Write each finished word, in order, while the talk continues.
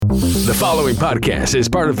The following podcast is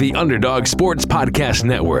part of the Underdog Sports Podcast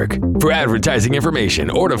Network. For advertising information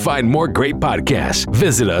or to find more great podcasts,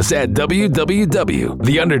 visit us at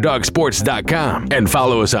www.theunderdogsports.com and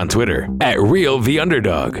follow us on Twitter at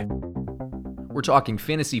RealTheUnderdog. We're talking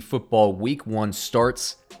fantasy football week 1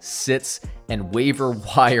 starts, sits, and waiver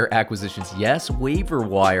wire acquisitions. Yes, waiver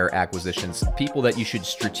wire acquisitions. People that you should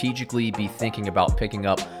strategically be thinking about picking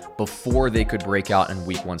up before they could break out in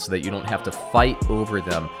week 1 so that you don't have to fight over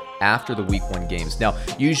them after the week 1 games. Now,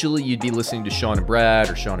 usually you'd be listening to Sean and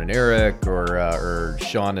Brad or Sean and Eric or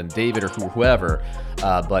Sean and David or whoever,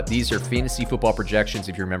 but these are fantasy football projections.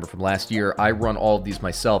 If you remember from last year, I run all of these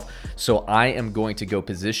myself, so I am going to go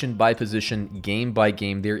position by position, game by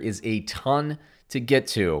game. There is a ton to get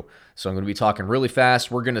to, so I'm going to be talking really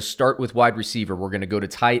fast. We're going to start with wide receiver. We're going to go to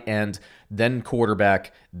tight end, then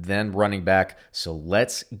quarterback, then running back. So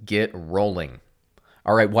let's get rolling.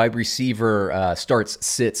 All right, wide receiver starts,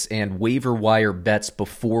 sits, and waiver wire bets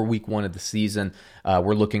before week 1 of the season.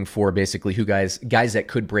 We're looking for basically guys that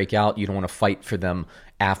could break out. You don't want to fight for them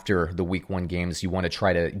after the week 1 games. You want to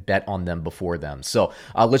try to bet on them before them. So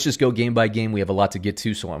let's just go game by game. We have a lot to get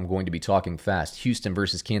to, so I'm going to be talking fast. Houston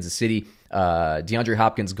versus Kansas City. DeAndre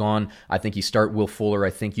Hopkins gone. I think you start Will Fuller. I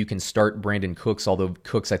think you can start Brandon Cooks, although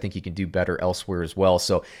Cooks I think he can do better elsewhere as well.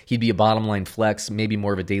 So he'd be a bottom line flex, maybe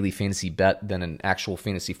more of a daily fantasy bet than an actual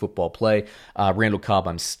fantasy football play. Randall Cobb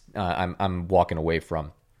I'm walking away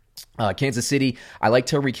from. Kansas City, I like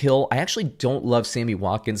Tyreek Hill. I actually don't love Sammy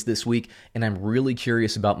Watkins this week, and I'm really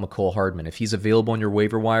curious about McCole Hardman. If he's available on your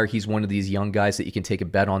waiver wire, he's one of these young guys that you can take a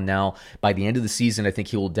bet on now. By the end of the season, I think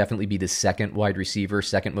he will definitely be the second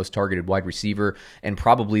most targeted wide receiver, and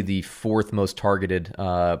probably the 4th most targeted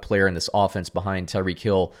player in this offense behind Tyreek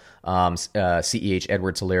Hill, CEH,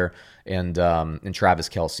 Edwards-Helaire, and Travis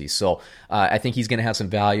Kelce. So I think he's going to have some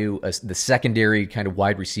value. The secondary kind of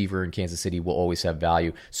wide receiver in Kansas City will always have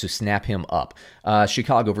value, so snap him up.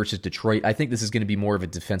 Chicago versus Detroit. I think this is going to be more of a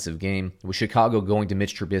defensive game. With Chicago going to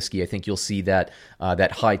Mitch Trubisky, I think you'll see that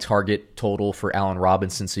high target total for Allen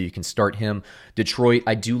Robinson, so you can start him. Detroit,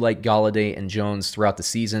 I do like Golladay and Jones throughout the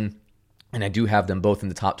season, and I do have them both in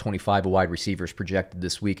the top 25 of wide receivers projected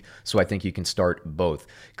this week, so I think you can start both.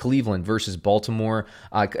 Cleveland versus Baltimore.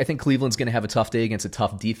 I think Cleveland's going to have a tough day against a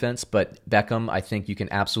tough defense, but Beckham, I think you can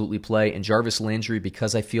absolutely play. And Jarvis Landry,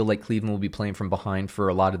 because I feel like Cleveland will be playing from behind for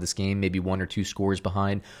a lot of this game, maybe 1 or 2 scores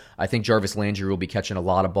behind. I think Jarvis Landry will be catching a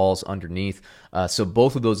lot of balls underneath. So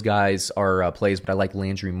both of those guys are plays, but I like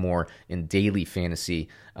Landry more in daily fantasy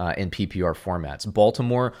in PPR formats.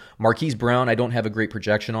 Baltimore, Marquise Brown, I don't have a great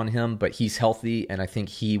projection on him, but he's healthy, and I think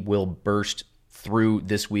he will burst through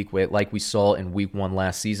this week like we saw in week 1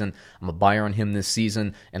 last season. I'm a buyer on him this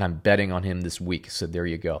season, and I'm betting on him this week, so there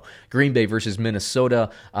you go. Green Bay versus Minnesota.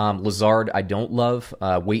 Lazard, I don't love.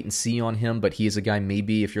 Wait and see on him, but he is a guy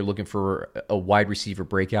maybe if you're looking for a wide receiver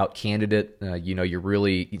breakout candidate, you're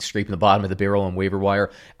really scraping the bottom of the barrel on waiver wire.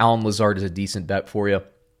 Allen Lazard is a decent bet for you.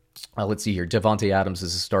 Let's see here. Devontae Adams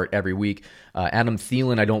is a start every week. Adam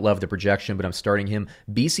Thielen, I don't love the projection, but I'm starting him.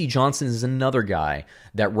 BC Johnson is another guy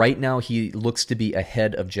that right now he looks to be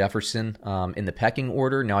ahead of Jefferson in the pecking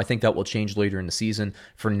order. Now, I think that will change later in the season.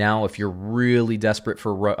 For now, if you're really desperate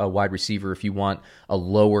for a wide receiver, if you want a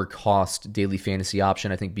lower cost daily fantasy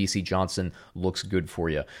option, I think BC Johnson looks good for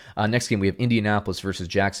you. Next game, we have Indianapolis versus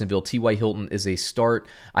Jacksonville. T.Y. Hilton is a start.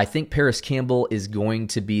 I think Paris Campbell is going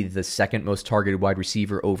to be the 2nd most targeted wide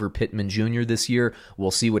receiver over Pittman Jr. this year.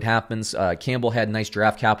 We'll see what happens. Campbell had nice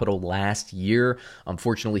draft capital last year.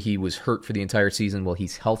 Unfortunately, he was hurt for the entire season. Well,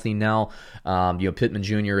 he's healthy now. Pittman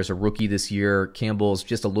Jr. is a rookie this year. Campbell's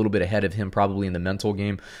just a little bit ahead of him probably in the mental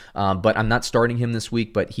game. But I'm not starting him this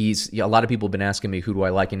week, but a lot of people have been asking me who do I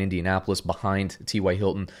like in Indianapolis behind T.Y.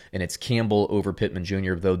 Hilton, and it's Campbell over Pittman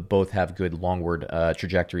Jr., though both have good longward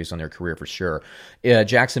trajectories on their career for sure.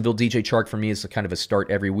 Jacksonville, DJ Chark for me is kind of a start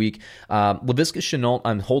every week. Laviska Shenault,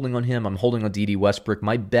 I'm holding on him. I'm holding on D.D. Westbrook.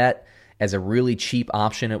 My bet as a really cheap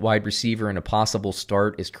option at wide receiver and a possible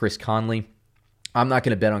start is Chris Conley. I'm not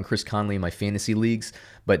going to bet on Chris Conley in my fantasy leagues,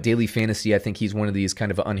 but daily fantasy, I think he's one of these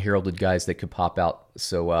kind of unheralded guys that could pop out.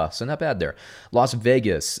 So not bad there. Las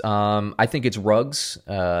Vegas, I think it's Ruggs.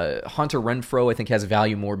 Hunter Renfrow, I think, has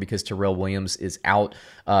value more because Terrell Williams is out.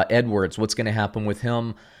 Edwards, what's going to happen with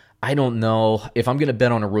him? I don't know. If I'm going to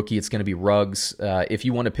bet on a rookie, it's going to be Ruggs. If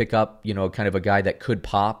you want to pick up, kind of a guy that could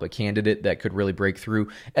pop, a candidate that could really break through,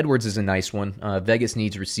 Edwards is a nice one. Vegas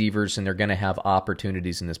needs receivers, and they're going to have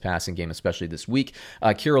opportunities in this passing game, especially this week.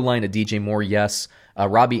 Carolina, DJ Moore, yes.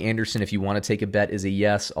 Robbie Anderson, if you want to take a bet, is a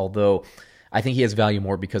yes, although I think he has value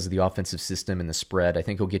more because of the offensive system and the spread. I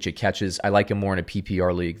think he'll get you catches. I like him more in a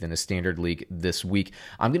PPR league than a standard league this week.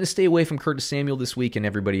 I'm going to stay away from Curtis Samuel this week and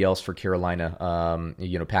everybody else for Carolina,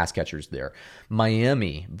 pass catchers there.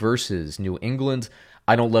 Miami versus New England.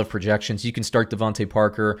 I don't love projections. You can start Devontae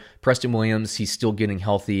Parker. Preston Williams, he's still getting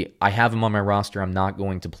healthy. I have him on my roster. I'm not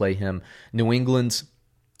going to play him. New England,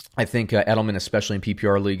 I think Edelman, especially in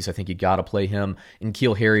PPR leagues, I think you got to play him. And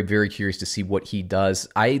N'Keal Harry, very curious to see what he does.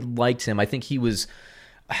 I liked him. I think he was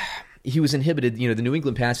inhibited. The New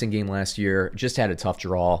England passing game last year just had a tough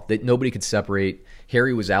draw that nobody could separate.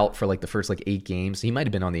 Harry was out for the first 8 games. He might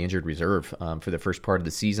have been on the injured reserve for the first part of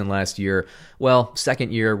the season last year. Well,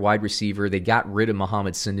 second year wide receiver. They got rid of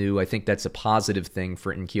Mohamed Sanu. I think that's a positive thing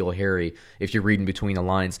for N'Keal Harry if you're reading between the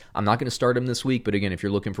lines. I'm not going to start him this week, but again, if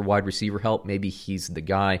you're looking for wide receiver help, maybe he's the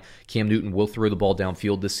guy. Cam Newton will throw the ball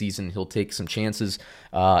downfield this season. He'll take some chances,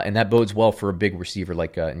 and that bodes well for a big receiver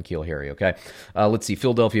like N'Keal Harry, okay? Let's see,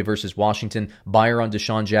 Philadelphia versus Washington. Buyer on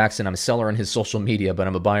Deshaun Jackson. I'm a seller on his social media, but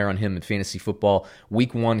I'm a buyer on him in fantasy football.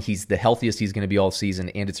 Week 1, he's the healthiest he's going to be all season,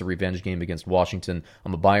 and it's a revenge game against Washington.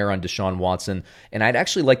 I'm a buyer on Deshaun Watson, and I'd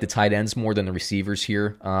actually like the tight ends more than the receivers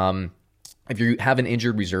here. If you have an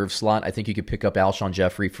injured reserve slot, I think you could pick up Alshon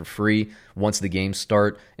Jeffrey for free once the games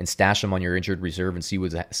start and stash him on your injured reserve and see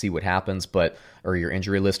what happens, or your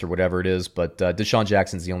injury list or whatever it is. But Deshaun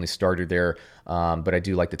Jackson's the only starter there, but I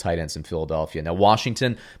do like the tight ends in Philadelphia. Now,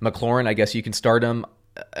 Washington, McLaurin, I guess you can start him.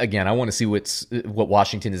 Again, I want to see what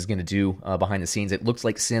Washington is going to do behind the scenes. It looks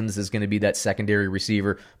like Sims is going to be that secondary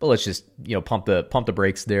receiver, but let's just pump the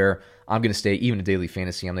brakes there. I'm going to stay even in daily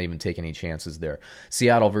fantasy. I'm not even taking any chances there.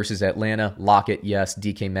 Seattle versus Atlanta. Lockett, yes.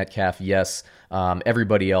 DK Metcalf, yes.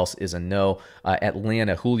 Everybody else is a no.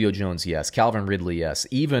 Atlanta, Julio Jones, yes. Calvin Ridley, yes.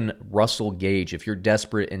 Even Russell Gage. If you're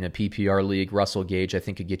desperate in a PPR league, Russell Gage I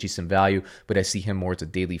think could get you some value, but I see him more as a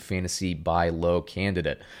daily fantasy buy low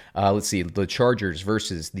candidate. Let's see, the Chargers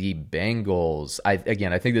versus the Bengals. I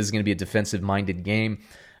think this is going to be a defensive-minded game.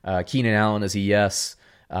 Keenan Allen is a yes.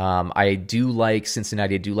 I do like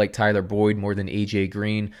Cincinnati. I do like Tyler Boyd more than A.J.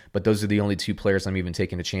 Green, but those are the only 2 players I'm even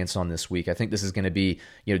taking a chance on this week. I think this is going to be,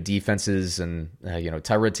 defenses and,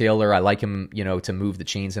 Tyrod Taylor. I like him, to move the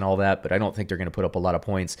chains and all that, but I don't think they're going to put up a lot of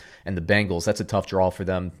points. And the Bengals, that's a tough draw for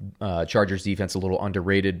them. Chargers defense a little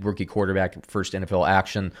underrated. Rookie quarterback, first NFL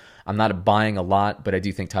action. I'm not buying a lot, but I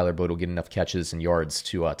do think Tyler Boyd will get enough catches and yards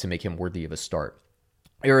to make him worthy of a start.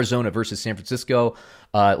 Arizona versus San Francisco.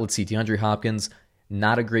 Let's see, DeAndre Hopkins.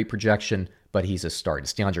 Not a great projection, but he's a start.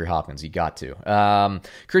 It's DeAndre Hopkins. You got to.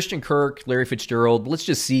 Christian Kirk, Larry Fitzgerald. Let's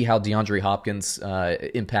just see how DeAndre Hopkins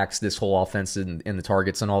impacts this whole offense and the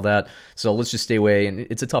targets and all that. So let's just stay away. And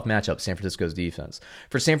it's a tough matchup, San Francisco's defense.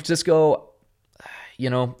 For San Francisco,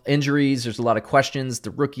 injuries, there's a lot of questions.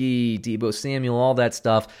 The rookie, Deebo Samuel, all that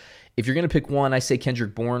stuff. If you're going to pick one, I say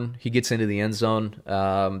Kendrick Bourne. He gets into the end zone.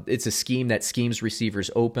 It's a scheme that schemes receivers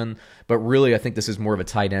open, but really I think this is more of a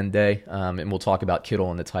tight end day, and we'll talk about Kittle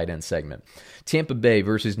in the tight end segment. Tampa Bay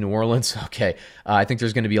versus New Orleans. Okay, I think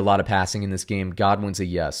there's going to be a lot of passing in this game. Godwin's a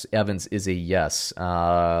yes. Evans is a yes.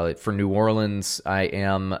 For New Orleans, I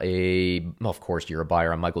am of course, you're a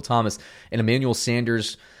buyer on Michael Thomas. And Emmanuel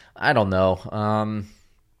Sanders, I don't know.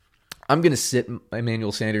 I'm going to sit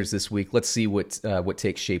Emmanuel Sanders this week. Let's see what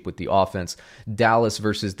takes shape with the offense. Dallas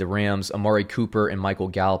versus the Rams. Amari Cooper and Michael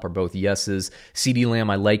Gallup are both yeses. CeeDee Lamb,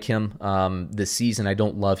 I like him this season. I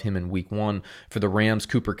don't love him in week 1. For the Rams,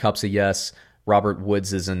 Cooper Kupp's a yes. Robert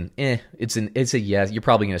Woods is it's a yes. You're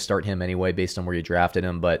probably going to start him anyway based on where you drafted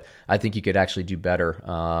him, but I think you could actually do better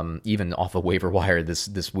even off a waiver wire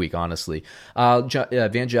this week, honestly.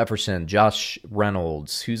 Van Jefferson, Josh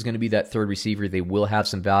Reynolds, who's going to be that third receiver? They will have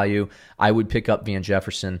some value. I would pick up Van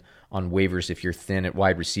Jefferson on waivers if you're thin at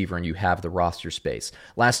wide receiver and you have the roster space.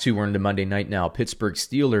 Last 2 we're into Monday night now. Pittsburgh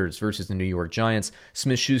Steelers versus the New York Giants.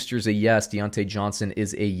 Smith-Schuster's a yes. Deontay Johnson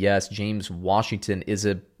is a yes. James Washington is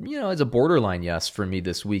a borderline yes for me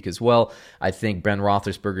this week as well. I think Ben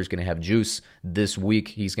Roethlisberger is going to have juice this week.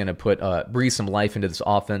 He's going to breathe some life into this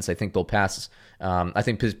offense. I think they'll pass. I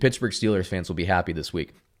think Pittsburgh Steelers fans will be happy this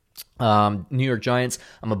week. New York Giants,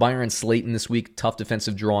 I'm a buyer on Slayton this week. Tough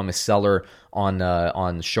defensive draw. I'm a seller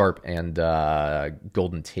on Sharp and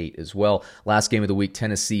Golden Tate as well. Last game of the week,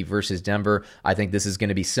 Tennessee versus Denver. I think this is going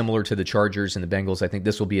to be similar to the Chargers and the Bengals. I think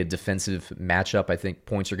this will be a defensive matchup. I think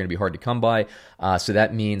points are going to be hard to come by. So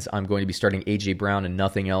that means I'm going to be starting A.J. Brown and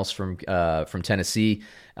nothing else from Tennessee.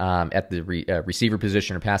 At the receiver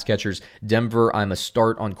position or pass catchers. Denver, I'm a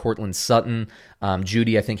start on Cortland Sutton.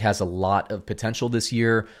 Judy, I think, has a lot of potential this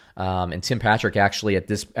year. And Tim Patrick actually at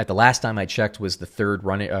the last time I checked was the third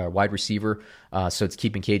wide receiver so it's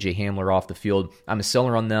keeping KJ Hamler off the field. I'm a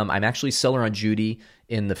seller on them. I'm actually a seller on Judy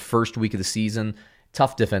in the first week of the season.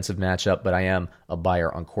 Tough defensive matchup, but I am a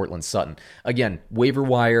buyer on Courtland Sutton. Again, waiver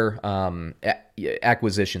wire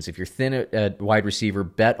acquisitions. If you're thin at wide receiver,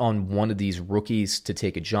 bet on one of these rookies to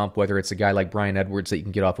take a jump, whether it's a guy like Bryan Edwards that you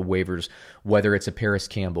can get off of waivers, whether it's a Paris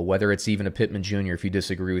Campbell, whether it's even a Pittman Jr. if you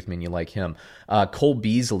disagree with me and you like him. Cole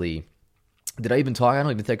Beasley. Did I even talk? I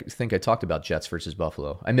don't even think I talked about Jets versus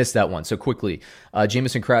Buffalo. I missed that one. So quickly,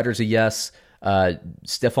 Jamison Crowder's a yes.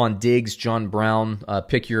 Stephon Diggs, John Brown,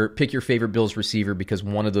 pick your favorite Bills receiver because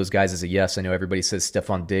one of those guys is a yes. I know everybody says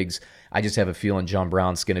Stephon Diggs. I just have a feeling John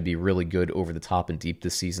Brown's going to be really good over the top and deep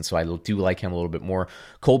this season, so I do like him a little bit more.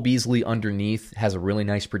 Cole Beasley underneath has a really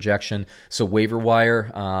nice projection. So waiver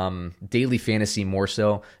wire, daily fantasy more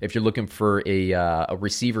so. If you're looking for a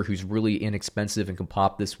receiver who's really inexpensive and can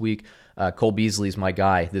pop this week, Cole Beasley's my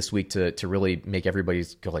guy this week to really make everybody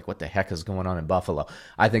go like, what the heck is going on in Buffalo?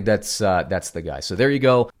 I think that's the guy. So there you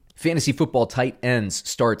go. Fantasy football tight ends,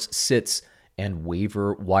 starts, sits, and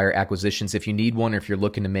waiver wire acquisitions. If you need one or if you're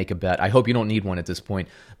looking to make a bet, I hope you don't need one at this point,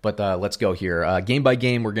 but let's go here. Game by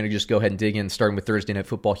game, we're going to just go ahead and dig in, starting with Thursday Night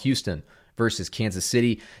Football, Houston versus Kansas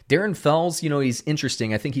City. Darren Fells, he's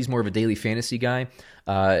interesting. I think he's more of a daily fantasy guy.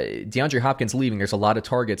 DeAndre Hopkins leaving. There's a lot of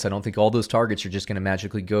targets. I don't think all those targets are just going to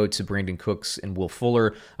magically go to Brandon Cooks and Will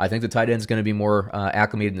Fuller. I think the tight end is going to be more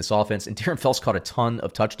acclimated in this offense. And Darren Fells caught a ton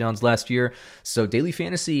of touchdowns last year. So daily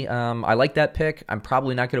fantasy, I like that pick. I'm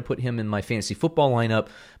probably not going to put him in my fantasy football lineup,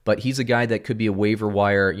 but he's a guy that could be a waiver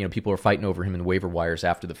wire. People are fighting over him in waiver wires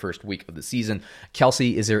after the first week of the season.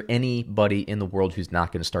 Kelsey, is there anybody in the world who's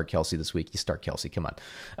not going to start Kelsey this week? You start Kelsey, come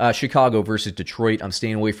on. Chicago versus Detroit. I'm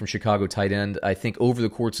staying away from Chicago tight end. I think over the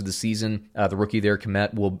course of the season, the rookie there,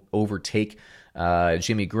 Kmet, will overtake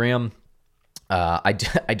Jimmy Graham. I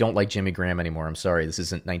don't like Jimmy Graham anymore. I'm sorry. This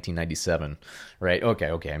isn't 1997, right?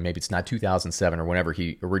 Okay. Maybe it's not 2007 or whenever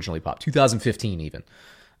he originally popped. 2015 even.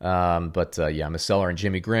 But I'm a seller on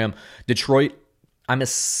Jimmy Graham. Detroit, I'm a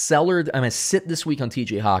seller. I'm a sit this week on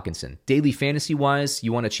TJ Hawkinson. Daily fantasy-wise,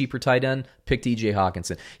 you want a cheaper tight end? Pick TJ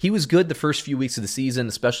Hawkinson. He was good the first few weeks of the season,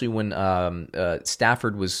 especially when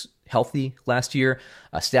Stafford was healthy last year.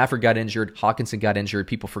 Stafford got injured. Hawkinson got injured.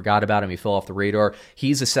 People forgot about him. He fell off the radar.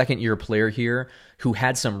 He's a second-year player here who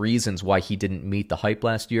had some reasons why he didn't meet the hype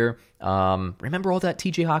last year. Remember all that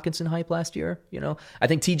TJ Hawkinson hype last year? I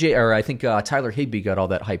think Tyler Higbee got all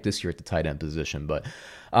that hype this year at the tight end position. But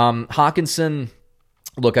Hawkinson,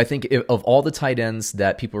 look, I think of all the tight ends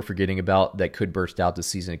that people are forgetting about that could burst out this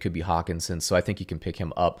season, it could be Hawkinson. So I think you can pick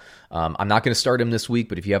him up. I'm not going to start him this week,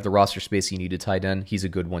 but if you have the roster space you need a tight end, he's a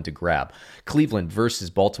good one to grab. Cleveland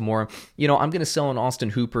versus Baltimore. I'm going to sell an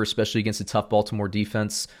Austin Hooper, especially against a tough Baltimore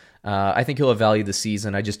defense. I think he'll have value this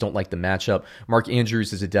season. I just don't like the matchup. Mark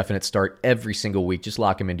Andrews is a definite start every single week. Just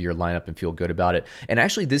lock him into your lineup and feel good about it. And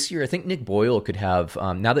actually this year, I think Nick Boyle could have,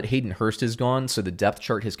 now that Hayden Hurst is gone, so the depth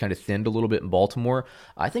chart has kind of thinned a little bit in Baltimore,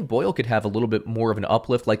 I think Boyle could have a little bit more of an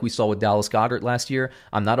uplift like we saw with Dallas Goedert last year.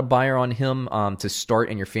 I'm not a buyer on him to start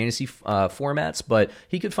in your fantasy formats, but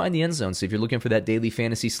he could find the end zone. So if you're looking for that daily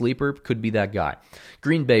fantasy sleeper, could be that guy.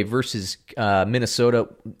 Green Bay versus Minnesota.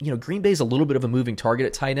 Green Bay's a little bit of a moving target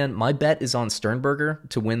at tight end. My bet is on Sternberger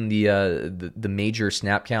to win the major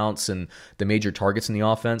snap counts and the major targets in the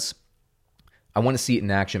offense. I want to see it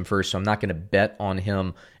in action first, so I'm not going to bet on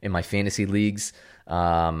him in my fantasy leagues.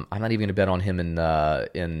 I'm not even going to bet on him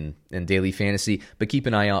in daily fantasy, but keep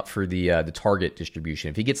an eye out for the target distribution.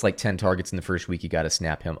 If he gets like 10 targets in the first week, you got to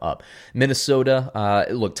snap him up. Minnesota,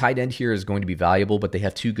 look, tight end here is going to be valuable, but they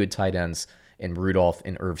have two good tight ends in Rudolph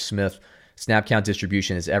and Irv Smith. Snap count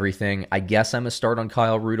distribution is everything. I guess I'm a start on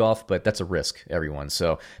Kyle Rudolph, but that's a risk, everyone.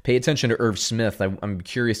 So pay attention to Irv Smith. I'm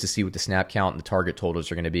curious to see what the snap count and the target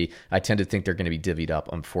totals are going to be. I tend to think they're going to be divvied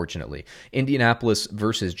up, unfortunately. Indianapolis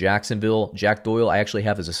versus Jacksonville. Jack Doyle I actually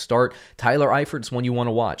have as a start. Tyler Eifert's one you want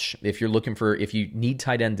to watch. If you need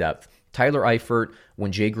tight end depth, Tyler Eifert,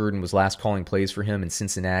 when Jay Gruden was last calling plays for him in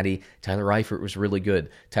Cincinnati, Tyler Eifert was really good.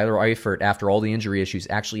 Tyler Eifert, after all the injury issues,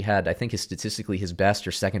 actually had, I think, statistically his best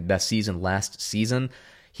or second best season last season.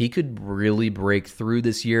 He could really break through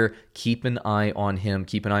this year. Keep an eye on him.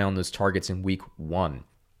 Keep an eye on those targets in week 1.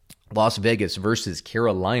 Las Vegas versus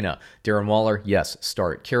Carolina. Darren Waller, yes,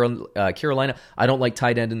 start. Carolina, I don't like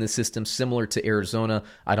tight end in this system, similar to Arizona.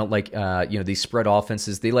 I don't like these spread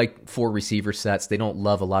offenses. They like 4 receiver sets. They don't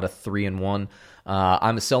love a lot of 3-and-1.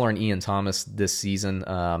 I'm a seller on Ian Thomas this season,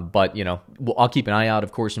 but I'll keep an eye out,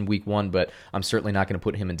 of course, in week 1, but I'm certainly not going to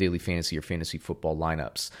put him in daily fantasy or fantasy football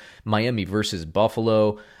lineups. Miami versus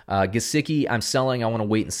Buffalo. Gesicki, I'm selling. I want to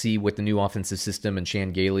wait and see what the new offensive system and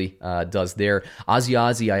Chan Gailey does there. Ozzie,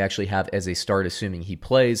 I actually actually have as a start, assuming he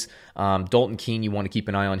plays. Dalton Keene, you want to keep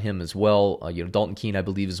an eye on him as well. Dalton Keene, I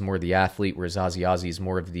believe, is more the athlete, whereas Ozzie is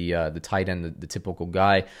more of the tight end, the typical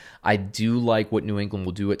guy. I do like what New England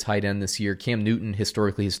will do at tight end this year. Cam Newton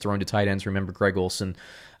historically has thrown to tight ends. Remember Greg Olsen.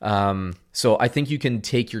 So I think you can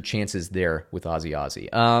take your chances there with Ozzie.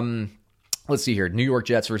 Let's see here. New York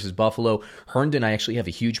Jets versus Buffalo. Herndon, I actually have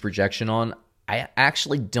a huge projection on. I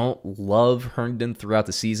actually don't love Herndon throughout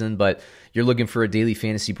the season, but you're looking for a daily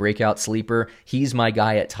fantasy breakout sleeper. He's my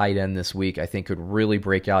guy at tight end this week. I think could really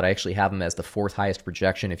break out. I actually have him as the 4th highest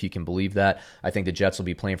projection, if you can believe that. I think the Jets will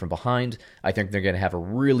be playing from behind. I think they're going to have a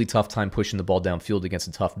really tough time pushing the ball downfield against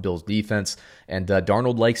a tough Bills defense. And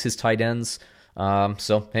Darnold likes his tight ends.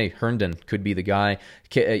 So, hey, Herndon could be the guy.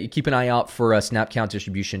 Keep an eye out for snap count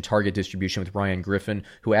distribution, target distribution with Ryan Griffin,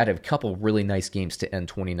 who had a couple really nice games to end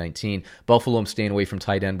 2019. Buffalo, I'm staying away from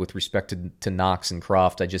tight end with respect to Knox and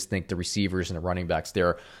Croft. I just think the receivers and the running backs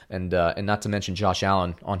there, and not to mention Josh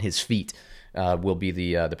Allen on his feet, will be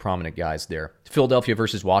the prominent guys there. Philadelphia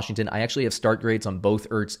versus Washington. I actually have start grades on both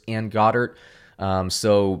Ertz and Goddard.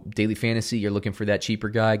 So daily fantasy, you're looking for that cheaper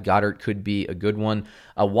guy. Goddard could be a good one.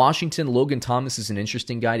 Washington, Logan Thomas is an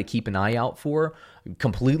interesting guy to keep an eye out for.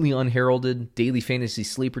 Completely unheralded, daily fantasy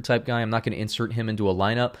sleeper type guy. I'm not going to insert him into a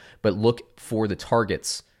lineup, but look for the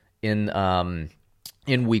targets in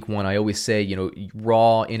week 1. I always say,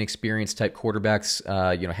 raw, inexperienced type quarterbacks,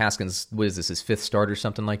 Haskins, what is this, his 5th start or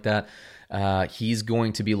something like that? He's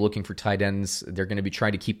going to be looking for tight ends. They're going to be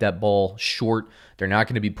trying to keep that ball short. They're not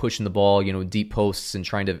going to be pushing the ball, deep posts and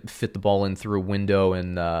trying to fit the ball in through a window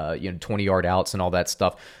and 20-yard outs and all that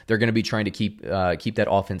stuff. They're going to be trying to keep that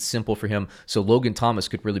offense simple for him. So Logan Thomas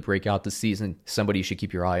could really break out this season. Somebody you should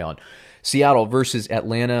keep your eye on. Seattle versus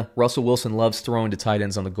Atlanta. Russell Wilson loves throwing to tight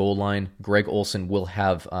ends on the goal line. Greg Olsen will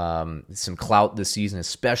have some clout this season,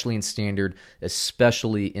 especially in standard,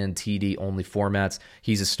 especially in TD-only formats.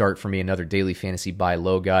 He's a start for me, another daily fantasy buy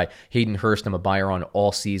low guy. Hayden Hurst, I'm a buyer on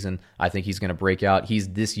all season. I think he's going to break out. He's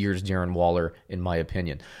this year's Darren Waller, in my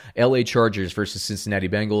opinion. LA Chargers versus Cincinnati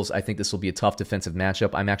Bengals. I think this will be a tough defensive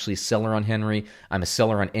matchup. I'm actually a seller on Henry. I'm a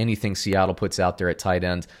seller on anything Seattle puts out there at tight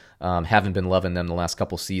end. Haven't been loving them the last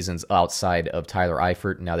couple seasons outside of Tyler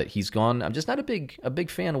Eifert. Now that he's gone, I'm just not a big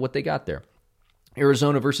fan of what they got there.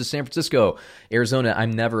 Arizona versus San Francisco. Arizona,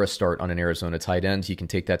 I'm never a start on an Arizona tight end. You can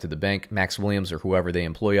take that to the bank. Max Williams or whoever they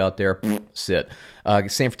employ out there, sit.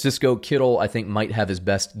 San Francisco, Kittle, I think, might have his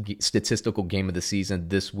best statistical game of the season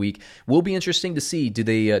this week. Will be interesting to see. Do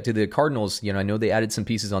the Cardinals, I know they added some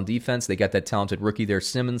pieces on defense. They got that talented rookie there,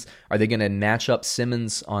 Simmons. Are they going to match up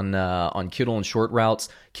Simmons on Kittle and short routes?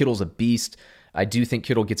 Kittle's a beast. I do think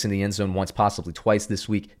Kittle gets in the end zone once, possibly twice this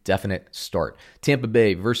week. Definite start. Tampa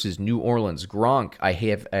Bay versus New Orleans. Gronk, I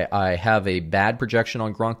have a bad projection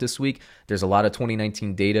on Gronk this week. There's a lot of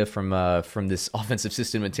 2019 data from this offensive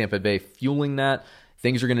system in Tampa Bay fueling that.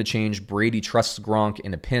 Things are going to change. Brady trusts Gronk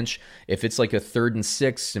in a pinch. If it's like a 3rd and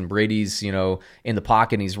 6 and Brady's, in the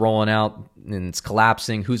pocket and he's rolling out and it's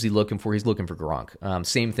collapsing, who's he looking for? He's looking for Gronk.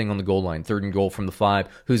 Same thing on the goal line. 3rd and goal from the 5.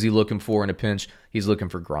 Who's he looking for in a pinch? He's looking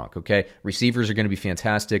for Gronk, okay? Receivers are going to be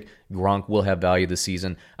fantastic. Gronk will have value this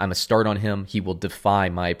season. I'm a start on him. He will defy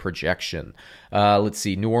my projection. Let's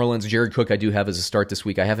see. New Orleans, Jared Cook I do have as a start this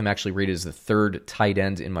week. I have him actually rated as the 3rd tight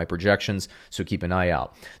end in my projections, so keep an eye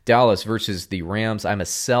out. Dallas versus the Rams. I'm a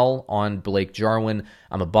sell on Blake Jarwin.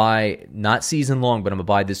 I'm a buy, not season long, but I'm a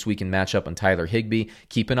buy this week in matchup on Tyler Higbee.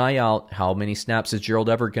 Keep an eye out. How many snaps is Gerald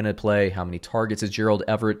Everett going to play? How many targets is Gerald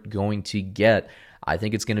Everett going to get? I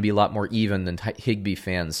think it's going to be a lot more even than Higbee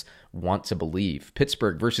fans want to believe.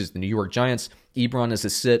 Pittsburgh versus the New York Giants. Ebron is a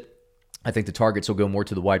sit. I think the targets will go more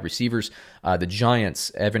to the wide receivers. The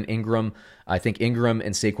Giants, Evan Ingram. I think Ingram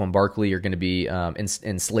and Saquon Barkley are going to be, and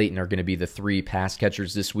Slayton are going to be the 3 pass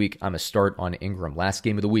catchers this week. I'm a start on Ingram. Last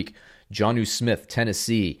game of the week, Jonnu Smith,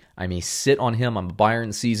 Tennessee. I may sit on him. I'm a buyer in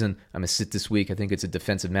the season. I'm a sit this week. I think it's a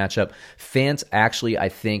defensive matchup. Fant actually, I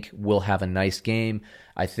think, will have a nice game.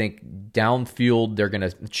 I think downfield, they're going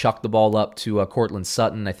to chuck the ball up to Cortland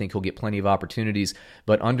Sutton. I think he'll get plenty of opportunities.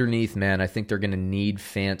 But underneath, man, I think they're going to need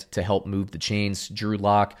Fant to help move the chains. Drew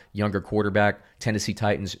Lock, younger quarterback. Tennessee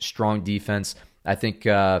Titans, strong defense. I think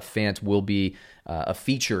Fant will be a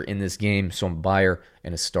feature in this game, so I'm a buyer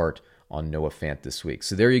and a start on Noah Fant this week.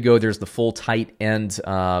 So there you go. There's the full tight end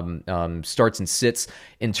starts and sits.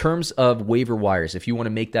 In terms of waiver wires, if you want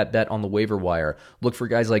to make that bet on the waiver wire, look for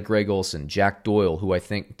guys like Greg Olsen, Jack Doyle, who I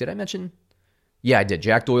think, did I mention Yeah, I did.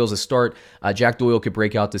 Jack Doyle's a start. Jack Doyle could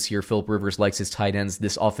break out this year. Phillip Rivers likes his tight ends.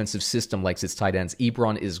 This offensive system likes its tight ends.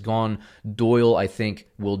 Ebron is gone. Doyle, I think,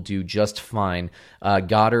 will do just fine.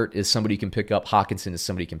 Goddard is somebody you can pick up. Hockenson is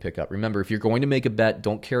somebody you can pick up. Remember, if you're going to make a bet,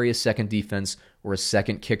 don't carry a second defense or a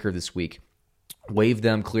second kicker this week. Waive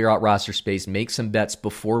them, clear out roster space, make some bets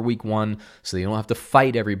before week 1 so you don't have to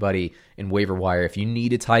fight everybody in waiver wire. If you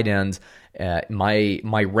need a tight end, my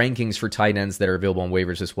rankings for tight ends that are available on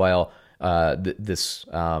waivers as well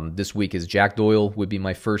this week is Jack Doyle would be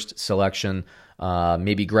my first selection.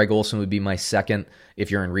 Maybe Greg Olsen would be my second if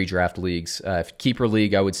you're in redraft leagues. If keeper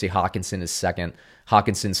league, I would say Hockenson is second.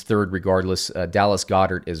 Hockenson's third regardless. Dallas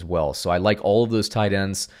Goedert as well. So I like all of those tight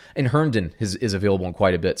ends. And Herndon is available in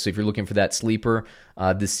quite a bit. So if you're looking for that sleeper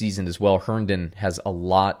this season as well, Herndon has a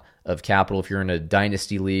lot of capital. If you're in a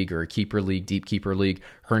dynasty league or a keeper league, deep keeper league,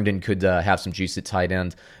 Herndon could have some juice at tight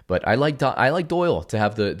end. But I like Doyle to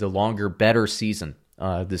have the longer, better season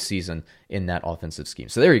this season in that offensive scheme.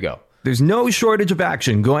 So there you go. There's no shortage of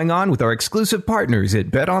action going on with our exclusive partners at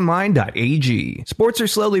betonline.ag. Sports are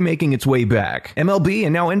slowly making its way back. MLB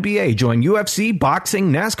and now NBA join UFC,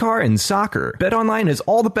 boxing, NASCAR, and soccer. BetOnline has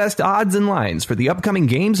all the best odds and lines for the upcoming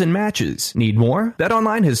games and matches. Need more?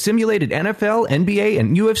 BetOnline has simulated NFL, NBA,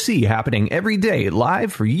 and UFC happening every day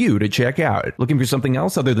live for you to check out. Looking for something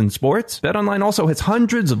else other than sports? BetOnline also has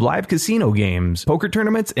hundreds of live casino games, poker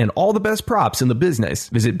tournaments, and all the best props in the business.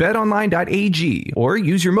 Visit betonline.ag or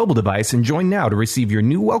use your mobile device and join now to receive your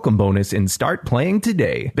new welcome bonus and start playing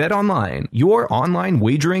today. BetOnline, your online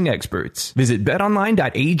wagering experts. Visit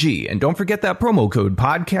betonline.ag and don't forget that promo code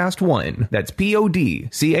podcast1. That's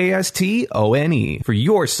PODCASTONE for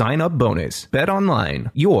your sign-up bonus. BetOnline,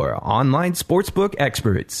 your online sportsbook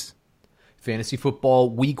experts. Fantasy football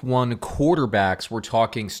week 1 quarterbacks. We're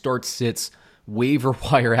talking start sits, waiver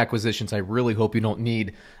wire acquisitions. I really hope you don't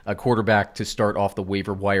need a quarterback to start off the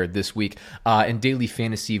waiver wire this week, and daily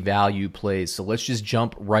fantasy value plays. So let's just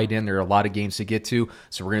jump right in. There are a lot of games to get to.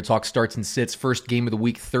 So we're going to talk starts and sits. First game of the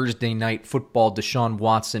week, Thursday night football, Deshaun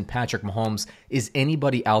Watson, Patrick Mahomes. Is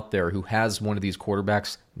anybody out there who has one of these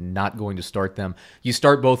quarterbacks not going to start them? You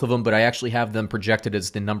start both of them, but I actually have them projected as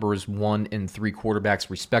the numbers 1 and 3 quarterbacks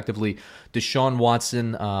respectively. Deshaun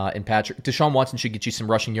Watson Deshaun Watson should get you some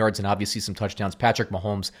rushing yards and obviously some touchdowns. Patrick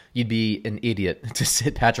Mahomes, you'd be an idiot to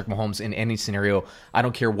sit Patrick Mahomes in any scenario. I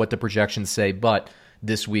don't care what the projections say, but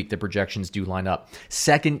this week the projections do line up.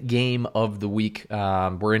 Second game of the week,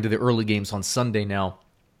 we're into the early games on Sunday now.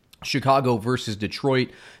 Chicago versus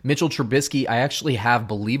Detroit. Mitchell Trubisky, I actually have,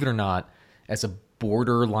 believe it or not, as a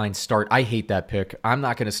borderline start. I hate that pick. I'm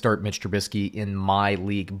not going to start Mitch Trubisky in my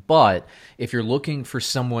league, but if you're looking for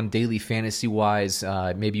someone daily fantasy-wise,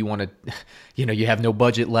 maybe you want to, you have no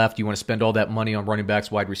budget left, you want to spend all that money on running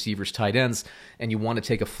backs, wide receivers, tight ends, and you want to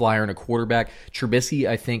take a flyer on a quarterback, Trubisky,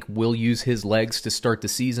 I think, will use his legs to start the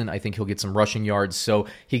season. I think he'll get some rushing yards, so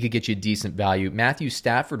he could get you decent value. Matthew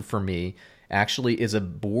Stafford, for me, actually is a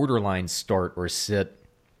borderline start or sit.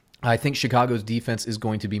 I think Chicago's defense is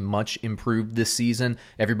going to be much improved this season.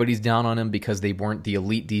 Everybody's down on them because they weren't the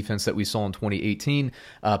elite defense that we saw in 2018.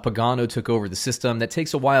 Pagano took over the system. That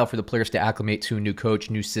takes a while for the players to acclimate to a new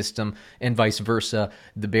coach, new system, and vice versa.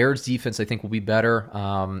 The Bears' defense, I think, will be better.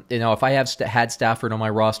 If I had Stafford on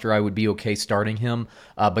my roster, I would be okay starting him.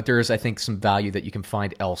 But there is, I think, some value that you can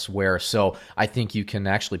find elsewhere. So I think you can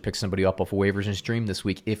actually pick somebody up off of waivers and stream this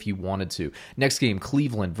week if you wanted to. Next game,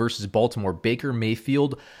 Cleveland versus Baltimore. Baker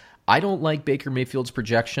Mayfield. I don't like Baker Mayfield's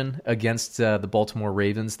projection against the Baltimore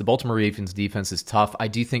Ravens. The Baltimore Ravens defense is tough. I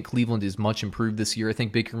do think Cleveland is much improved this year. I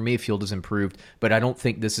think Baker Mayfield is improved, but I don't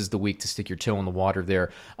think this is the week to stick your toe in the water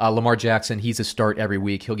there. Lamar Jackson, he's a start every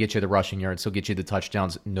week. He'll get you the rushing yards. He'll get you the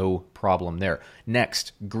touchdowns. No problem there.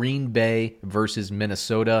 Next, Green Bay versus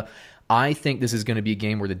Minnesota. I think this is going to be a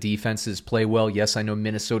game where the defenses play well. Yes, I know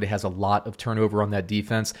Minnesota has a lot of turnover on that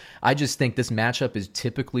defense. I just think this matchup is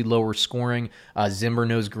typically lower scoring. Zimmer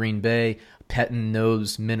knows Green Bay. Pettin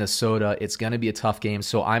knows Minnesota. It's going to be a tough game.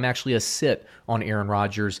 So I'm actually a sit on Aaron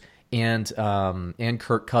Rodgers and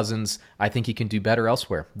Kirk Cousins. I think he can do better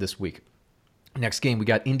elsewhere this week. Next game, we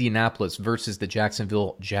got Indianapolis versus the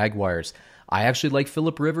Jacksonville Jaguars. I actually like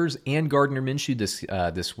Phillip Rivers and Gardner Minshew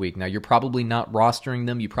this week. Now, you're probably not rostering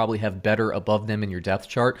them. You probably have better above them in your depth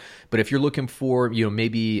chart. But if you're looking for,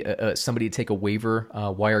 maybe somebody to take a waiver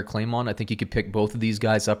wire claim on, I think you could pick both of these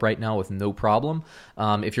guys up right now with no problem.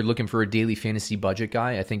 If you're looking for a daily fantasy budget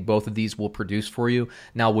guy, I think both of these will produce for you.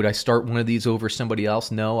 Now, would I start one of these over somebody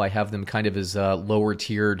else? No, I have them kind of as lower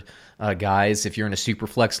tiered guys. If you're in a super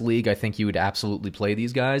flex league, I think you would absolutely play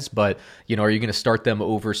these guys. But, are you going to start them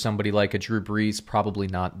over somebody like a Drew Drew Brees, probably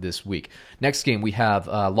not this week. Next game, we have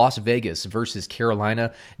Las Vegas versus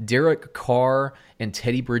Carolina. Derek Carr and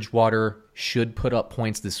Teddy Bridgewater should put up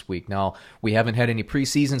points this week. Now, we haven't had any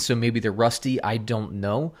preseason, so maybe they're rusty. I don't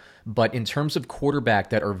know. But in terms of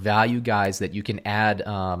quarterback that are value guys that you can add,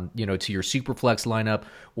 to your Superflex lineup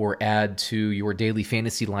or add to your daily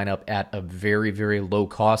fantasy lineup at a very, very low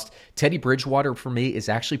cost, Teddy Bridgewater for me is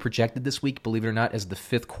actually projected this week, believe it or not, as the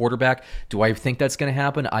 5th quarterback. Do I think that's going to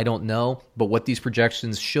happen? I don't know. But what these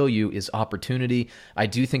projections show you is opportunity. I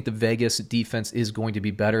do think the Vegas defense is going to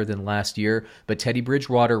be better than last year, but Teddy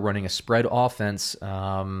Bridgewater running a spread offense,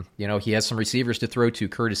 he has some receivers to throw to: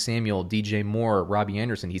 Curtis Samuel, DJ Moore, Robbie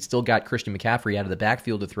Anderson. He's still got Christian McCaffrey out of the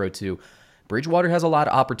backfield to throw to. Bridgewater has a lot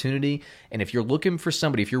of opportunity, and if you're looking for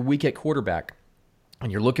somebody, if you're weak at quarterback,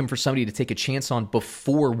 and you're looking for somebody to take a chance on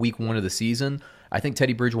before week 1 of the season, I think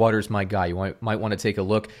Teddy Bridgewater is my guy. You might want to take a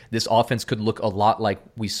look. This offense could look a lot like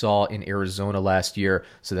we saw in Arizona last year,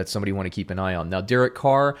 so that's somebody you want to keep an eye on. Now, Derek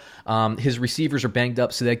Carr, his receivers are banged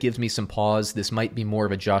up, so that gives me some pause. This might be more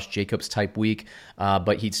of a Josh Jacobs type week,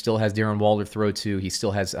 but he still has Darren Waller to throw to. He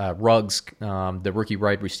still has Ruggs, the rookie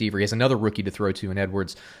wide receiver. He has another rookie to throw to in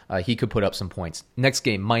Edwards. He could put up some points. Next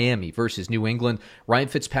game, Miami versus New England. Ryan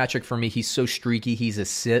Fitzpatrick, for me, he's so streaky. He's a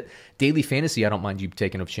sit. Daily fantasy, I don't mind you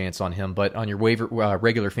taking a chance on him, but on your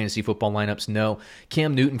regular fantasy football lineups, no.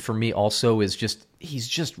 Cam Newton for me also is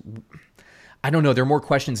I don't know. There are more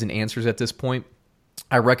questions than answers at this point.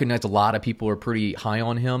 I recognize a lot of people are pretty high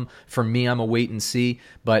on him. For me, I'm a wait and see,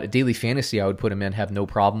 but daily fantasy, I would put him in, have no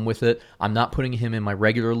problem with it. I'm not putting him in my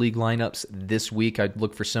regular league lineups this week. I'd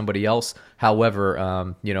look for somebody else.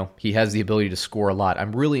 However, he has the ability to score a lot.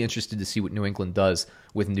 I'm really interested to see what New England does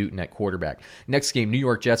with Newton at quarterback. Next game, New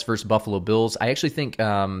York Jets versus Buffalo Bills. I actually think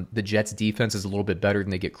the Jets defense is a little bit better than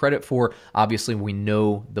they get credit for. Obviously, we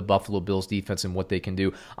know the Buffalo Bills defense and what they can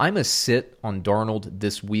do. I'm a sit on Darnold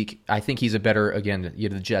this week. I think he's a better,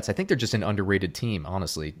 the Jets. I think they're just an underrated team,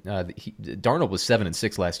 honestly. Darnold was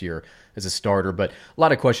 7-6 last year as a starter, but a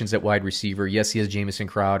lot of questions at wide receiver. Yes, he has Jamison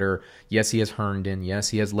Crowder. Yes, he has Herndon. Yes,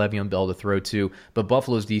 he has Le'Veon Bell to throw to. But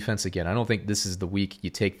Buffalo's defense, again, I don't think this is the week you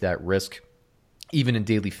take that risk. Even in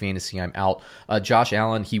daily fantasy, I'm out. Josh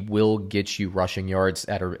Allen, he will get you rushing yards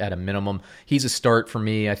at a minimum. He's a start for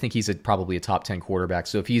me. I think he's probably a top 10 quarterback.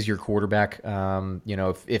 So if he's your quarterback,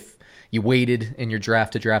 if you waited in your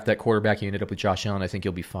draft to draft that quarterback, you ended up with Josh Allen, I think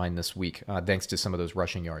you'll be fine this week, thanks to some of those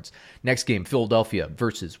rushing yards. Next game, Philadelphia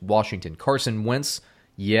versus Washington. Carson Wentz.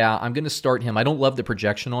 Yeah, I'm going to start him. I don't love the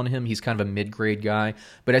projection on him. He's kind of a mid-grade guy,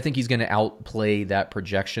 but I think he's going to outplay that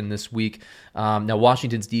projection this week. Now,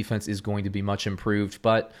 Washington's defense is going to be much improved,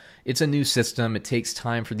 but it's a new system. It takes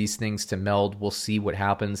time for these things to meld. We'll see what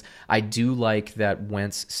happens. I do like that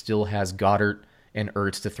Wentz still has Goddard and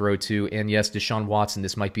Ertz to throw to. And yes, Deshaun Watson,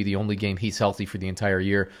 this might be the only game he's healthy for the entire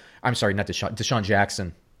year. I'm sorry, not Deshaun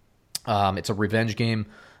Jackson. It's a revenge game.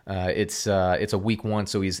 It's a week 1,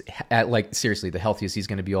 so he's at seriously the healthiest he's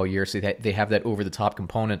going to be all year. So they have that over the top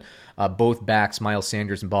component. Both backs, Miles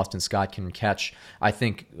Sanders and Boston Scott, can catch. I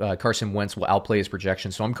think Carson Wentz will outplay his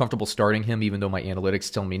projection, so I'm comfortable starting him, even though my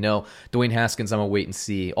analytics tell me no. Dwayne Haskins, I'm a wait and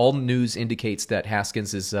see. All news indicates that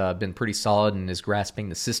Haskins has been pretty solid and is grasping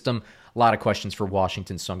the system. A lot of questions for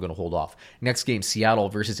Washington, so I'm going to hold off. Next game, Seattle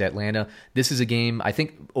versus Atlanta. This is a game, I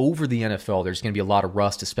think, over the NFL, there's going to be a lot of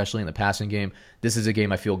rust, especially in the passing game. This is a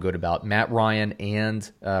game I feel good about. Matt Ryan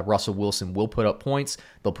and Russell Wilson will put up points.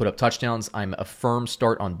 They'll put up touchdowns. I'm a firm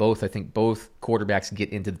start on both. I think both quarterbacks get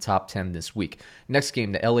into the top 10 this week. Next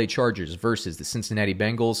game, the LA Chargers versus the Cincinnati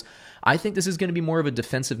Bengals. I think this is going to be more of a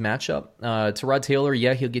defensive matchup. Tyrod Taylor,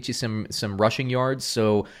 yeah, he'll get you some rushing yards,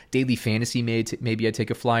 so daily fantasy maybe I take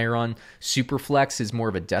a flyer on. Superflex is more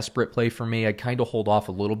of a desperate play for me. I'd kind of hold off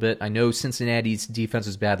a little bit. I know Cincinnati's defense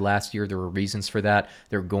was bad last year. There were reasons for that.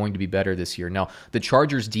 They're going to be better this year. Now, the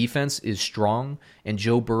Chargers' defense is strong, and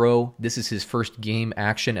Joe Burrow, this is his first game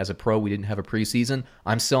action as a pro. We didn't have a preseason.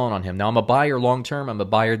 I'm selling on him. Now, I'm a buyer long-term. I'm a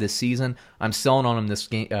buyer this season. I'm selling on him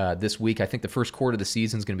this week. I think the first quarter of the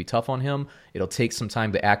season is going to be tough on him. It'll take some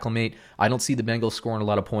time to acclimate. I don't see the Bengals scoring a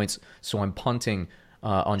lot of points, so I'm punting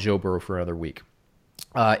on Joe Burrow for another week.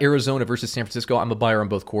 Arizona versus San Francisco. I'm a buyer on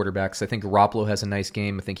both quarterbacks. I think Garoppolo has a nice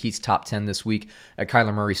game. I think he's top 10 this week.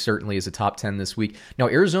 Kyler Murray certainly is a top 10 this week. Now,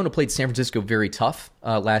 Arizona played San Francisco very tough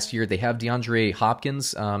last year. They have DeAndre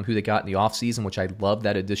Hopkins, who they got in the offseason, which I love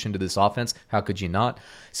that addition to this offense. How could you not?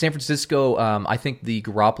 San Francisco, I think the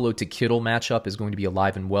Garoppolo to Kittle matchup is going to be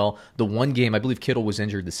alive and well. The one game, I believe Kittle was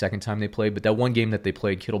injured the second time they played, but that one game that they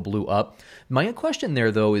played, Kittle blew up. My question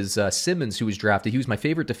there, though, is Simmons, who was drafted. He was my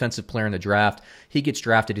favorite defensive player in the draft. He gets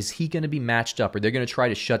drafted. Is he going to be matched up? Are they going to try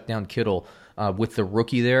to shut down Kittle with the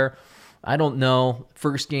rookie there? I don't know.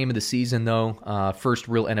 First game of the season, though. First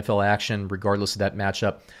real NFL action, regardless of that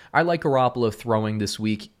matchup. I like Garoppolo throwing this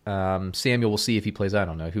week. Samuel, we'll see if he plays. I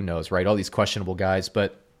don't know. Who knows, right? All these questionable guys.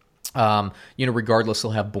 But, regardless,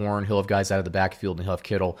 he'll have Bourne. He'll have guys out of the backfield, and he'll have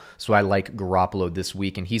Kittle. So I like Garoppolo this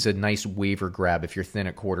week, and he's a nice waiver grab if you're thin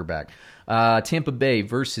at quarterback. Tampa Bay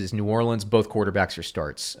versus New Orleans. Both quarterbacks are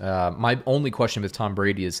starts. My only question with Tom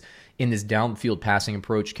Brady is, in this downfield passing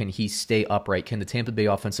approach, can he stay upright? Can the Tampa Bay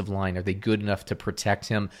offensive line, are they good enough to protect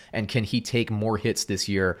him? And can he take more hits this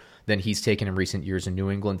year than he's taken in recent years in New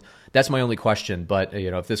England? That's my only question. But,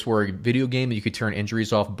 if this were a video game that you could turn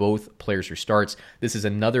injuries off, both players are starts. This is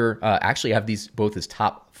another, actually I have these both as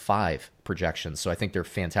top 5 projections. So I think they're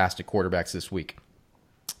fantastic quarterbacks this week.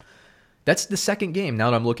 That's the second game now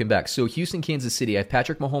that I'm looking back. So Houston, Kansas City, I have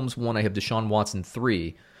Patrick Mahomes 1, I have Deshaun Watson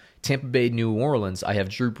 3. Tampa Bay, New Orleans, I have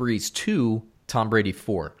Drew Brees 2, Tom Brady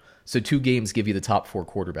 4. So 2 games give you the top 4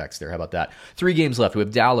 quarterbacks there. How about that? 3 games left. We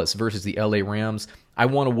have Dallas versus the LA Rams. I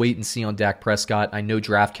want to wait and see on Dak Prescott. I know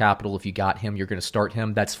draft capital. If you got him, you're going to start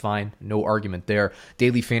him. That's fine. No argument there.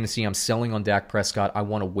 Daily fantasy, I'm selling on Dak Prescott. I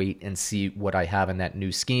want to wait and see what I have in that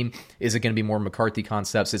new scheme. Is it going to be more McCarthy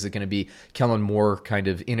concepts? Is it going to be Kellen Moore kind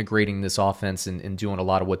of integrating this offense and doing a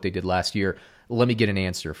lot of what they did last year? Let me get an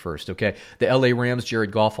answer first, okay? The LA Rams,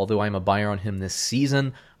 Jared Goff, although I'm a buyer on him this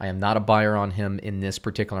season, I am not a buyer on him in this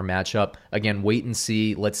particular matchup. Again, wait and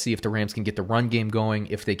see. Let's see if the Rams can get the run game going.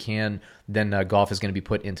 If they can, then Goff is going to be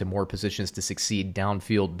put into more positions to succeed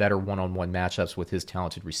downfield, better one-on-one matchups with his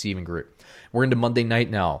talented receiving group. We're into Monday night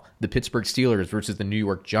now. The Pittsburgh Steelers versus the New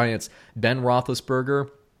York Giants. Ben Roethlisberger,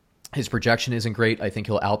 his projection isn't great. I think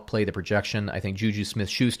he'll outplay the projection. I think Juju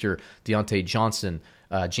Smith-Schuster, Deontay Johnson,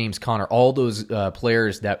 James Conner, all those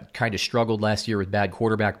players that kind of struggled last year with bad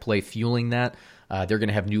quarterback play fueling that, they're going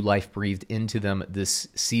to have new life breathed into them this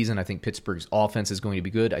season. I think Pittsburgh's offense is going to be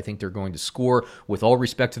good. I think they're going to score. With all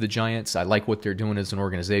respect to the Giants, I like what they're doing as an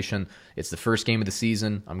organization. It's the first game of the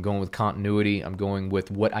season. I'm going with continuity. I'm going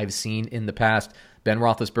with what I've seen in the past. Ben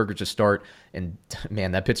Roethlisberger to start, and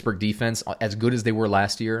man, that Pittsburgh defense, as good as they were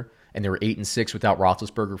last year, and they were 8-6 without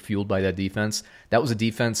Roethlisberger, fueled by that defense. That was a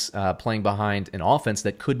defense playing behind an offense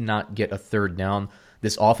that could not get a third down.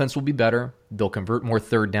 This offense will be better. They'll convert more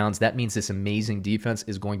third downs. That means this amazing defense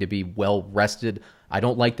is going to be well rested. I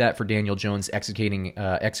don't like that for Daniel Jones executing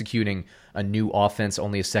a new offense,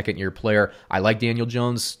 only a second-year player. I like Daniel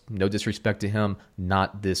Jones. No disrespect to him.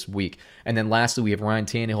 Not this week. And then lastly, we have Ryan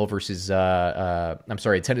Tannehill versus,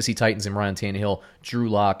 Tennessee Titans and Ryan Tannehill, Drew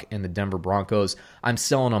Lock and the Denver Broncos. I'm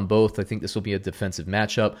selling on both. I think this will be a defensive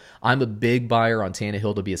matchup. I'm a big buyer on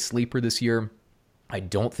Tannehill to be a sleeper this year. I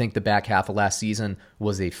don't think the back half of last season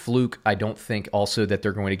was a fluke. I don't think also that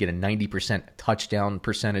they're going to get a 90% touchdown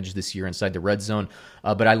percentage this year inside the red zone.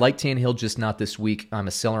 But I like Tannehill, just not this week. I'm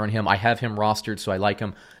a seller on him. I have him rostered, so I like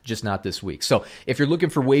him, just not this week. So if you're looking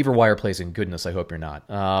for waiver wire plays, and goodness, I hope you're not,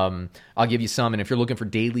 I'll give you some. And if you're looking for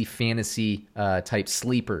daily fantasy type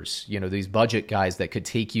sleepers, these budget guys that could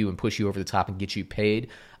take you and push you over the top and get you paid,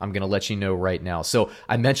 I'm going to let you know right now. So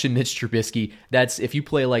I mentioned Mitch Trubisky. That's if you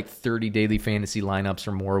play like 30 daily fantasy lineups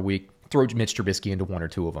or more a week, throw Mitch Trubisky into 1 or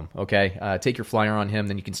 2 of them, okay? Take your flyer on him,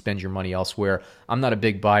 then you can spend your money elsewhere. I'm not a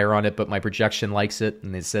big buyer on it, but my projection likes it,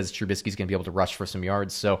 and it says Trubisky's going to be able to rush for some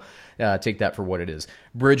yards, so take that for what it is.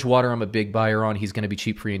 Bridgewater, I'm a big buyer on. He's going to be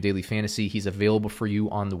cheap for you in daily fantasy. He's available for you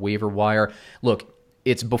on the waiver wire. Look,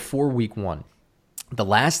 it's before week 1. The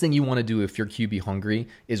last thing you want to do if you're QB hungry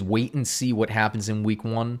is wait and see what happens in week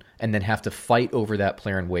 1 and then have to fight over that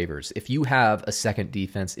player in waivers. If you have a second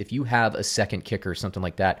defense, if you have a second kicker, something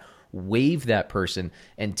like that, waive that person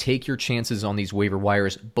and take your chances on these waiver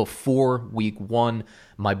wires before week 1.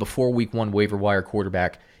 My before week 1 waiver wire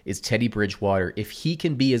quarterback is Teddy Bridgewater. If he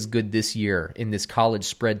can be as good this year in this college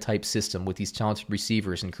spread type system with these talented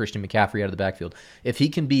receivers and Christian McCaffrey out of the backfield, if he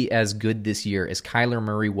can be as good this year as Kyler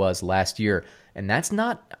Murray was last year, and that's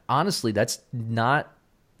not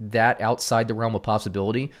that outside the realm of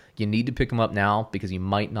possibility, you need to pick him up now because you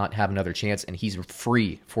might not have another chance, and he's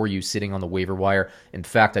free for you sitting on the waiver wire. In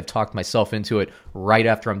fact, I've talked myself into it. Right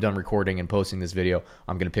after I'm done recording and posting this video,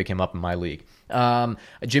 I'm going to pick him up in my league.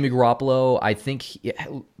 Jimmy Garoppolo, I think,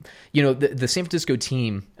 the San Francisco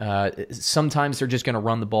team, sometimes they're just going to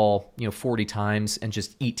run the ball, 40 times and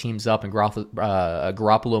just eat teams up, and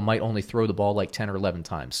Garoppolo might only throw the ball like 10 or 11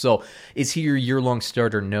 times. So is he your year-long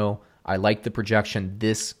starter? No. I like the projection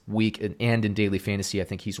this week and in daily fantasy. I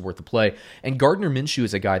think he's worth the play. And Gardner Minshew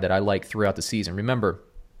is a guy that I like throughout the season. Remember,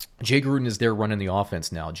 Jay Gruden is there running the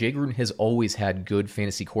offense now. Jay Gruden has always had good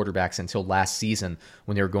fantasy quarterbacks until last season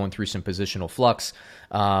when they were going through some positional flux.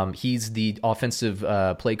 He's the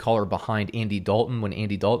offensive play caller behind Andy Dalton. When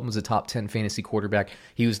Andy Dalton was a top 10 fantasy quarterback,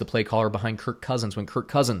 he was the play caller behind Kirk Cousins when Kirk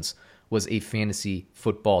Cousins was a fantasy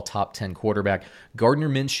football top 10 quarterback. Gardner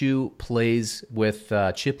Minshew plays with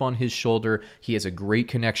chip on his shoulder. He has a great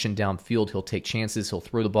connection downfield. He'll take chances. He'll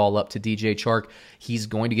throw the ball up to DJ Chark. He's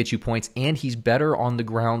going to get you points, and he's better on the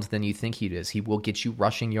ground than you think he is. He will get you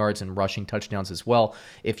rushing yards and rushing touchdowns as well.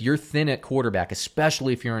 If you're thin at quarterback,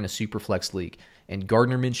 especially if you're in a Superflex league, and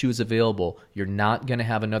Gardner Minshew is available, you're not going to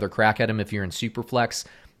have another crack at him if you're in Superflex.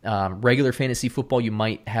 Regular fantasy football, you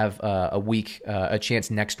might have a chance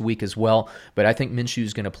next week as well, but I think Minshew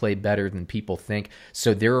is going to play better than people think.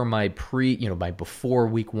 So there are my before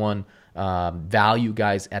week one value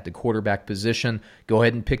guys at the quarterback position. Go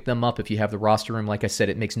ahead and pick them up if you have the roster room. Like I said,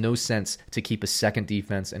 it makes no sense to keep a second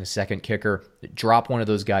defense and a second kicker. Drop one of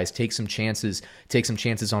those guys. Take some chances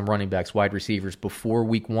on running backs, wide receivers before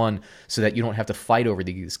week one so that you don't have to fight over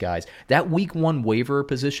these guys. That week one waiver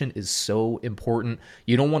position is so important.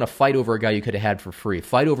 You don't want to fight over a guy you could have had for free.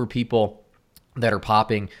 Fight over people that are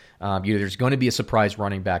popping. There's going to be a surprise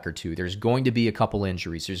running back or two. There's going to be a couple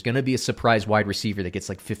injuries. There's going to be a surprise wide receiver that gets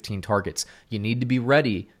like 15 targets. You need to be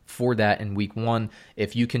ready for that in week one.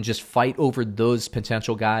 If you can just fight over those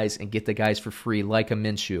potential guys and get the guys for free, like a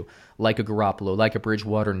Minshew, like a Garoppolo, like a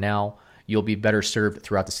Bridgewater now, you'll be better served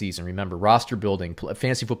throughout the season. Remember, roster building,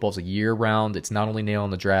 fantasy football is a year round. It's not only nail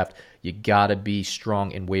in the draft. You got to be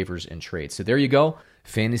strong in waivers and trades. So there you go.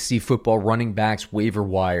 Fantasy football running backs, waiver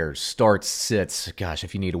wires, starts, sits. Gosh,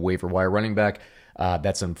 if you need a waiver wire running back,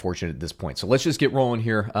 that's unfortunate at this point. So let's just get rolling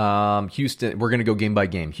here. Houston, we're going to go game by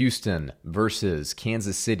game. Houston versus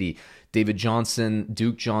Kansas City. David Johnson,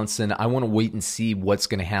 Duke Johnson. I want to wait and see what's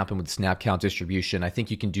going to happen with snap count distribution. I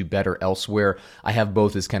think you can do better elsewhere. I have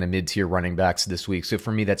both as kind of mid-tier running backs this week. So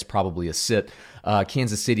for me, that's probably a sit.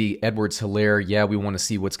 Kansas City, Edwards-Helaire. Yeah, we want to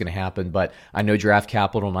see what's going to happen, but I know draft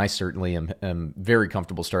capital, and I certainly am very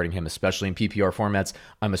comfortable starting him, especially in PPR formats.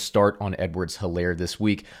 I'm a start on Edwards-Helaire this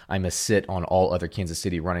week. I'm a sit on all other Kansas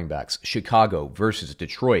City running backs. Chicago versus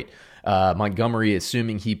Detroit. Montgomery,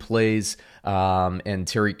 assuming he plays, and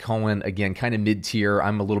Terry Cohen, again, kind of mid-tier.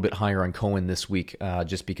 I'm a little bit higher on Cohen this week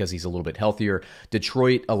just because he's a little bit healthier.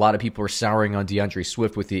 Detroit, a lot of people are souring on DeAndre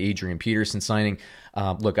Swift with the Adrian Peterson signing.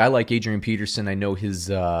 Look, I like Adrian Peterson. I know his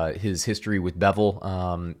history with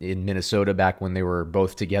Bevel in Minnesota back when they were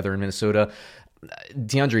both together in Minnesota.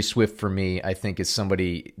 DeAndre Swift, for me, I think is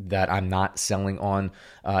somebody that I'm not selling on.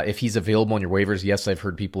 If he's available on your waivers, yes, I've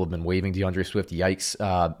heard people have been waiving DeAndre Swift. Yikes.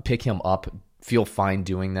 Pick him up. Feel fine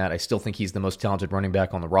doing that. I still think he's the most talented running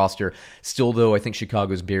back on the roster. Still, though, I think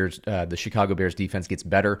the Chicago Bears defense gets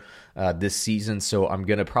better this season, so I'm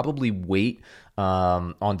going to probably wait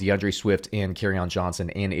on DeAndre Swift and Kerryon Johnson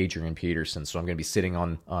and Adrian Peterson, so I'm going to be sitting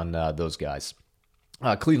on those guys.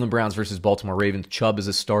 Cleveland Browns versus Baltimore Ravens. Chubb is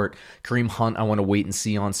a start. Kareem Hunt, I want to wait and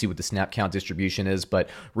see what the snap count distribution is. But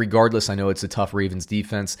regardless, I know it's a tough Ravens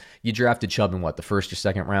defense. You drafted Chubb in the first or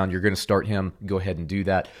second round. You're going to start him. Go ahead and do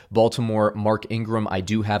that. Baltimore, Mark Ingram, I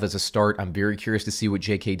do have as a start. I'm very curious to see what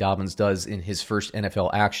J.K. Dobbins does in his first NFL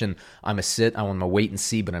action. I'm a sit. I want to wait and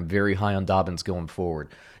see, but I'm very high on Dobbins going forward.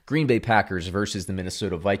 Green Bay Packers versus the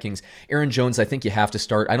Minnesota Vikings. Aaron Jones, I think you have to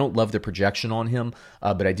start. I don't love the projection on him,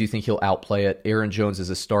 but I do think he'll outplay it. Aaron Jones is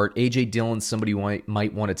a start. A.J. Dillon, somebody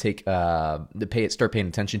might want to start paying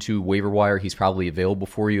attention to. Waiver wire, he's probably available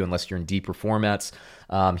for you unless you're in deeper formats.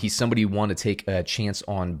 He's somebody you want to take a chance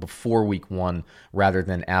on before week one rather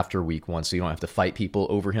than after week one, so you don't have to fight people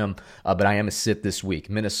over him. But I am a sit this week.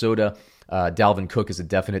 Minnesota, Dalvin Cook is a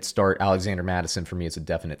definite start. Alexander Mattison, for me, is a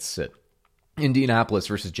definite sit. Indianapolis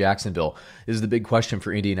versus Jacksonville. This is the big question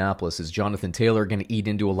for Indianapolis. Is Jonathan Taylor going to eat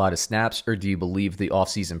into a lot of snaps, or do you believe the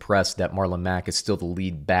offseason press that Marlon Mack is still the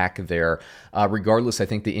lead back there? Regardless, I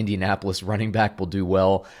think the Indianapolis running back will do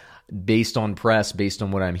well. Based on press, based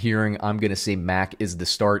on what I'm hearing, I'm going to say Mack is the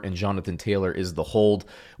start and Jonathan Taylor is the hold.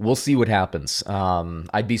 We'll see what happens.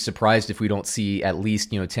 I'd be surprised if we don't see at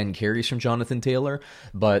least 10 carries from Jonathan Taylor,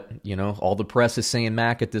 but all the press is saying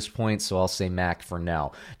Mack at this point, so I'll say Mack for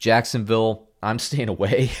now. Jacksonville, I'm staying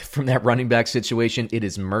away from that running back situation. It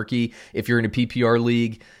is murky. If you're in a PPR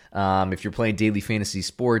league, If you're playing daily fantasy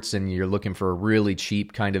sports and you're looking for a really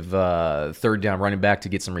cheap kind of third down running back to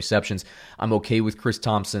get some receptions, I'm okay with Chris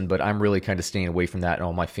Thompson, but I'm really kind of staying away from that in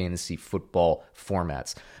all my fantasy football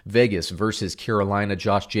formats. Vegas versus Carolina.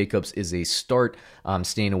 Josh Jacobs is a start. I'm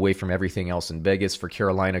staying away from everything else in Vegas. For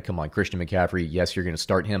Carolina, come on, Christian McCaffrey, yes, you're going to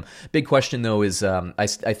start him. Big question, though, is I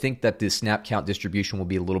think that the snap count distribution will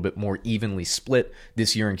be a little bit more evenly split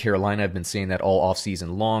this year in Carolina. I've been saying that all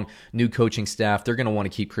offseason long. New coaching staff, they're going to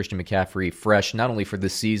want to keep Christian McCaffrey fresh, not only for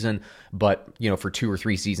this season, but for 2 or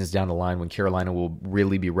 3 seasons down the line when Carolina will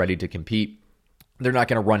really be ready to compete. They're not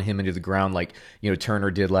going to run him into the ground like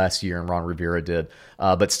Turner did last year and Ron Rivera did.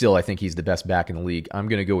 But still, I think he's the best back in the league. I'm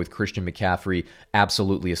going to go with Christian McCaffrey.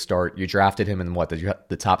 Absolutely a start. You drafted him in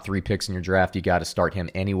the top 3 picks in your draft. You got to start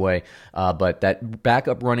him anyway. But that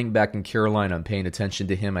backup running back in Carolina, I'm paying attention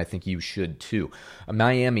to him. I think you should too.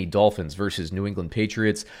 Miami Dolphins versus New England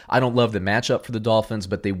Patriots. I don't love the matchup for the Dolphins,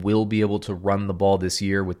 but they will be able to run the ball this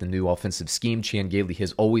year with the new offensive scheme. Chan Gailey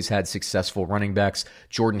has always had successful running backs.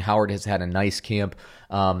 Jordan Howard has had a nice camp.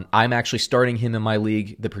 I'm actually starting him in my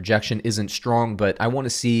league. The projection isn't strong, but I want to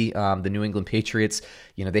see the New England Patriots.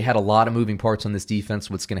 They had a lot of moving parts on this defense.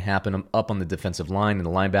 What's going to happen up on the defensive line and the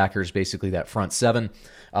linebackers, basically that front 7.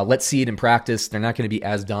 Let's see it in practice. They're not going to be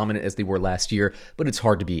as dominant as they were last year, but it's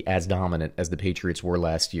hard to be as dominant as the Patriots were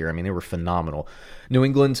last year. I mean, they were phenomenal. New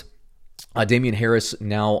England, Damian Harris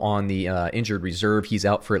now on the injured reserve. He's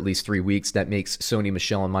out for at least 3 weeks. That makes Sony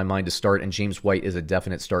Michel in my mind to start, and James White is a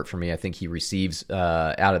definite start for me. I think he receives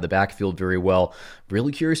out of the backfield very well.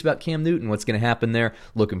 Really curious about Cam Newton, what's going to happen there.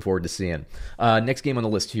 Looking forward to seeing. Next game on the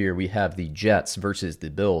list here, we have the Jets versus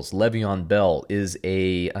the Bills. Le'Veon Bell is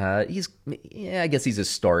I guess he's a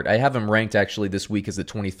start. I have him ranked actually this week as the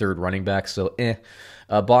 23rd running back, so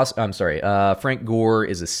Frank Gore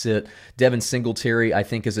is a sit. Devin Singletary, I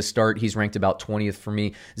think, is a start. He's ranked about 20th for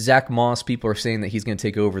me. Zach Moss, people are saying that he's going to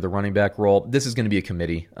take over the running back role. This is going to be a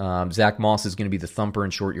committee. Zach Moss is going to be the thumper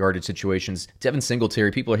in short yardage situations. Devin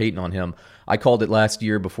Singletary, people are hating on him. I called it last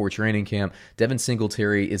year before training camp. Devin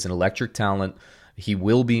Singletary is an electric talent. He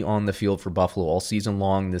will be on the field for Buffalo all season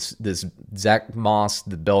long. This Zach Moss,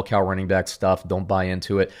 the bell cow running back stuff, don't buy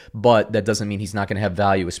into it. But that doesn't mean he's not going to have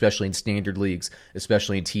value, especially in standard leagues,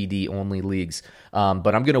 especially in TD-only leagues.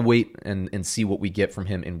 But I'm going to wait and see what we get from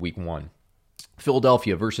him in week 1.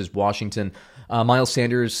 Philadelphia versus Washington. Miles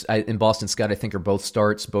Sanders and Boston Scott, I think, are both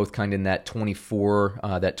starts, both kind of in that 20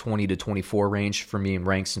 to 24 range for me in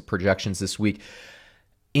ranks and projections this week.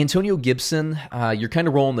 Antonio Gibson, you're kind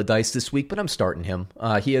of rolling the dice this week, but I'm starting him.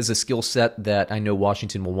 He has a skill set that I know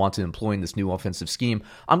Washington will want to employ in this new offensive scheme.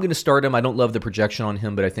 I'm going to start him. I don't love the projection on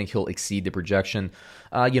him, but I think he'll exceed the projection.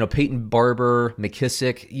 Peyton Barber,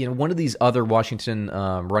 McKissick, one of these other Washington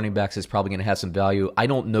running backs is probably going to have some value. I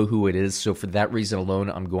don't know who it is, so for that reason alone,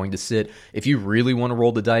 I'm going to sit. If you really want to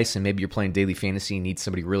roll the dice and maybe you're playing daily fantasy and need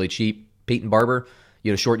somebody really cheap, Peyton Barber,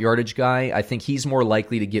 short yardage guy, I think he's more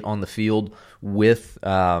likely to get on the field with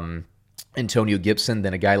Antonio Gibson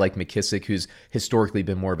than a guy like McKissick, who's historically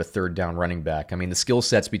been more of a third down running back. I mean, the skill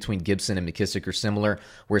sets between Gibson and McKissick are similar,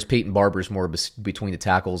 whereas Peyton Barber's more of a between the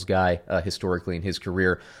tackles guy historically in his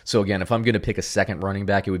career. So again, if I'm going to pick a second running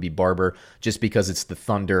back, it would be Barber, just because it's the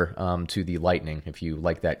thunder to the lightning, if you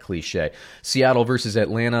like that cliche. Seattle versus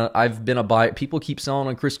Atlanta. I've been a buy. People keep selling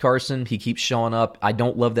on Chris Carson. He keeps showing up. I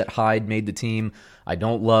don't love that Hyde made the team. I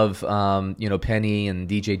don't love, Penny and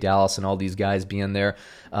DJ Dallas and all these guys being there.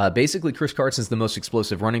 Basically, Chris Carson's the most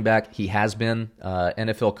explosive running back. He has been.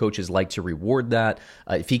 NFL coaches like to reward that.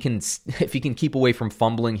 If he can keep away from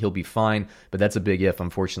fumbling, he'll be fine. But that's a big if,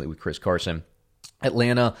 unfortunately, with Chris Carson.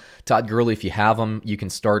 Atlanta, Todd Gurley, if you have him, you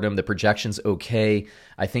can start him. The projection's okay.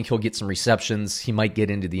 I think he'll get some receptions. He might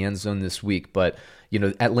get into the end zone this week, but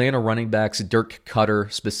Atlanta running backs, Dirk Cutter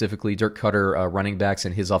running backs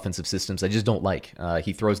in his offensive systems, I just don't like.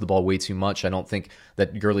 He throws the ball way too much. I don't think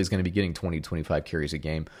that Gurley's going to be getting 20 to 25 carries a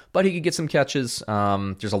game, but he could get some catches.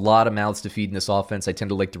 There's a lot of mouths to feed in this offense. I tend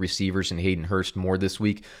to like the receivers and Hayden Hurst more this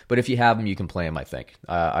week, but if you have him, you can play him, I think.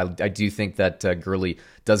 I do think that Gurley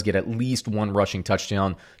does get at least one rushing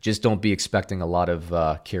touchdown. Just don't be expecting a lot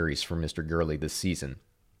of carries from Mr. Gurley this season.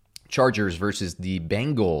 Chargers versus the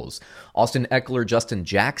Bengals. Austin Eckler, Justin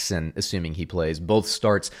Jackson, assuming he plays, both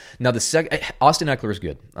starts. Now, Austin Eckler is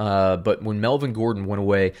good, but when Melvin Gordon went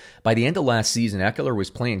away, by the end of last season, Eckler was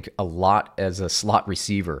playing a lot as a slot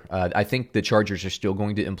receiver. I think the Chargers are still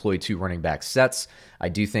going to employ 2 running back sets. I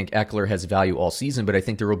do think Eckler has value all season, but I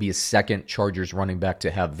think there will be a second Chargers running back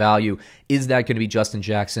to have value. Is that going to be Justin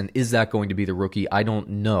Jackson? Is that going to be the rookie? I don't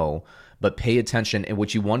know. but pay attention. And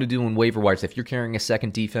what you want to do in waiver wires, if you're carrying a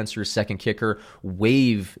second defense or a second kicker,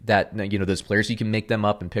 waive that, those players. You can make them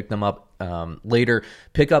up and pick them up later.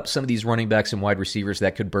 Pick up some of these running backs and wide receivers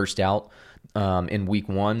that could burst out in week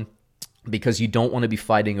 1. Because you don't want to be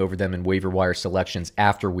fighting over them in waiver wire selections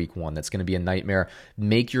after week 1. That's going to be a nightmare.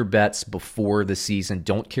 Make your bets before the season.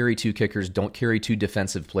 Don't carry 2 kickers. Don't carry 2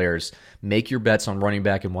 defensive players. Make your bets on running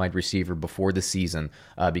back and wide receiver before the season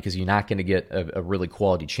because you're not going to get a really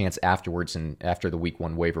quality chance afterwards and after the week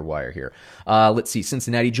 1 waiver wire here. Let's see.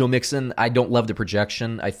 Cincinnati, Joe Mixon. I don't love the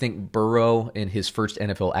projection. I think Burrow in his first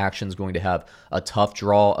NFL action is going to have a tough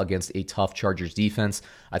draw against a tough Chargers defense.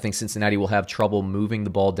 I think Cincinnati will have trouble moving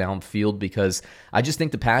the ball downfield because I just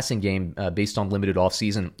think the passing game, based on limited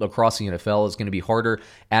offseason across the NFL, is going to be harder.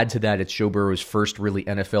 Add to that, it's Joe Burrow's first really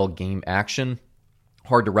NFL game action.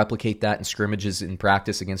 Hard to replicate that in scrimmages in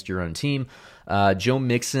practice against your own team. Joe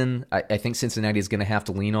Mixon, I think Cincinnati is going to have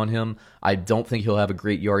to lean on him. I don't think he'll have a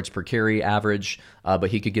great yards per carry average, but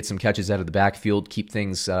he could get some catches out of the backfield, keep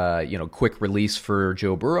things, quick release for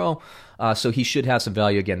Joe Burrow. So he should have some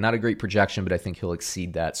value. Again, not a great projection, but I think he'll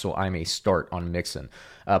exceed that. So I'm a start on Mixon.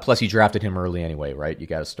 Plus, you drafted him early anyway, right? You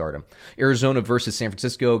got to start him. Arizona versus San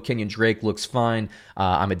Francisco. Kenyon Drake looks fine.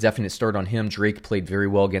 I'm a definite start on him. Drake played very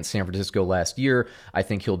well against San Francisco last year. I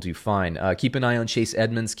think he'll do fine. Keep an eye on Chase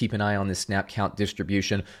Edmonds. Keep an eye on this snap count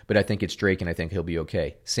distribution, but I think it's Drake, and I think he'll be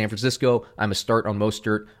okay. San Francisco, I'm a start on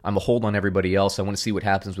Mostert. I'm a hold on everybody else. I want to see what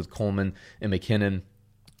happens with Coleman and McKinnon.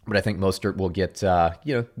 But I think Mostert will get a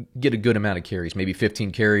good amount of carries, maybe 15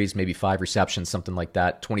 carries, maybe 5 receptions, something like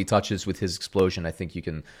that. 20 touches with his explosion. I think you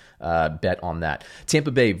can bet on that. Tampa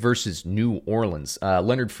Bay versus New Orleans.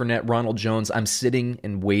 Leonard Fournette, Ronald Jones. I'm sitting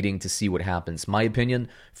and waiting to see what happens. My opinion,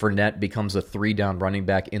 Fournette becomes a 3-down running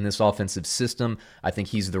back in this offensive system. I think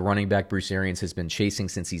he's the running back Bruce Arians has been chasing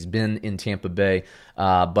since he's been in Tampa Bay.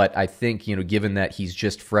 But I think, given that he's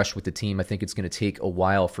just fresh with the team, I think it's going to take a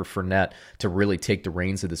while for Fournette to really take the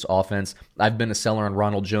reins of this offense. I've been a seller on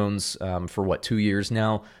Ronald Jones for 2 years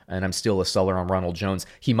now, and I'm still a seller on Ronald Jones.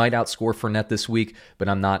 He might outscore Fournette this week, but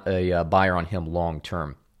I'm not a buyer on him long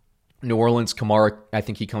term. New Orleans, Kamara, I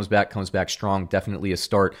think he comes back strong. Definitely a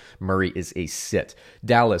start. Murray is a sit.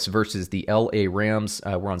 Dallas versus the L.A. Rams.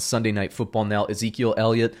 We're on Sunday Night Football now. Ezekiel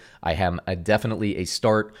Elliott, I am definitely a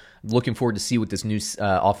start. Looking forward to see what this new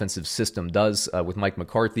offensive system does with Mike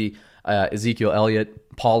McCarthy. Ezekiel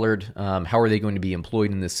Elliott, Pollard, how are they going to be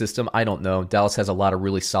employed in this system? I don't know. Dallas has a lot of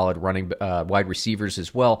really solid running wide receivers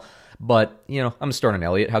as well. But, I'm a start on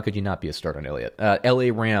Elliott. How could you not be a start on Elliott? L.A.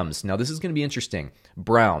 Rams. Now, this is going to be interesting.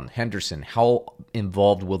 Brown, Henderson, how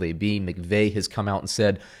involved will they be? McVay has come out and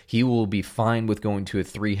said he will be fine with going to a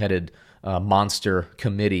 3-headed monster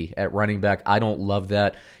committee at running back. I don't love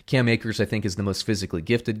that. Cam Akers, I think, is the most physically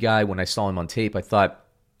gifted guy. When I saw him on tape, I thought,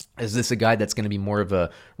 is this a guy that's going to be more of a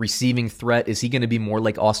receiving threat? Is he going to be more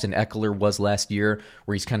like Austin Eckler was last year,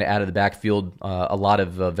 where he's kind of out of the backfield, a lot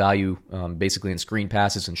of value basically in screen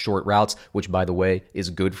passes and short routes, which, by the way, is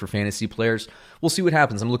good for fantasy players? We'll see what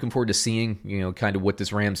happens. I'm looking forward to seeing, kind of what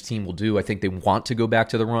this Rams team will do. I think they want to go back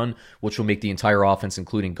to the run, which will make the entire offense,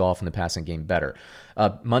 including Goff in the passing game, better.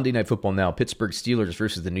 Monday Night Football now. Pittsburgh Steelers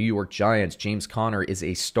versus the New York Giants. James Conner is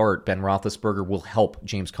a start. Ben Roethlisberger will help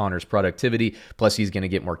James Conner's productivity. Plus, he's going to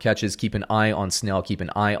get more catches. Keep an eye on Snell. Keep an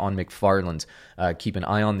eye on McFarland. Keep an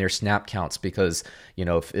eye on their snap counts because,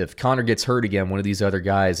 if Conner gets hurt again, one of these other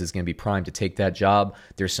guys is going to be primed to take that job.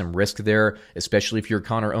 There's some risk there, especially if you're a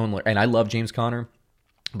Conner owner. And I love James Conner,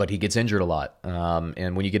 but he gets injured a lot.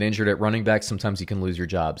 And when you get injured at running back, sometimes you can lose your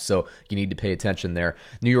job. So you need to pay attention there.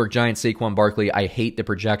 New York Giants, Saquon Barkley. I hate the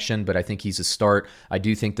projection, but I think he's a start. I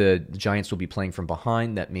do think the Giants will be playing from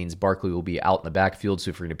behind. That means Barkley will be out in the backfield. So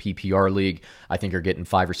if you're in a PPR league, I think you're getting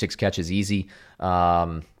 5 or 6 catches easy.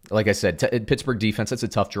 Like I said, Pittsburgh defense, that's a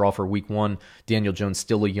tough draw for week 1. Daniel Jones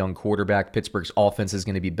still a young quarterback. Pittsburgh's offense is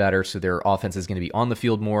going to be better, so their offense is going to be on the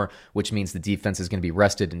field more, which means the defense is going to be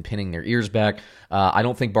rested and pinning their ears back. I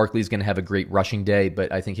don't think Barkley's going to have a great rushing day,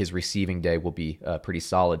 but I think his receiving day will be pretty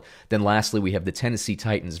solid. Then lastly, we have the Tennessee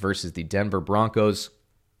Titans versus the Denver Broncos.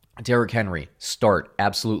 Derrick Henry, start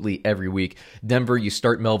absolutely every week. Denver, you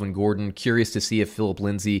start Melvin Gordon. Curious to see if Phillip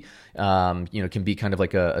Lindsay, can be kind of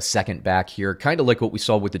like a second back here. Kind of like what we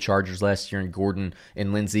saw with the Chargers last year in Gordon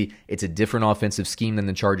and Lindsay. It's a different offensive scheme than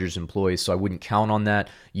the Chargers employ, so I wouldn't count on that.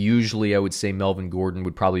 Usually, I would say Melvin Gordon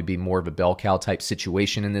would probably be more of a bell cow type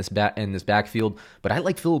situation in this backfield, but I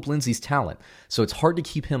like Phillip Lindsay's talent, so it's hard to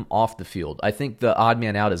keep him off the field. I think the odd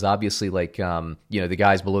man out is obviously like, the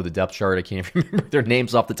guys below the depth chart. I can't remember their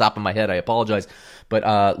names off the top top of my head. I apologize.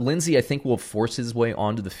 But Lindsey, I think, will force his way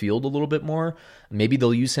onto the field a little bit more. Maybe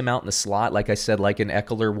they'll use him out in the slot, like I said, like an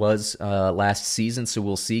Eckler was last season. So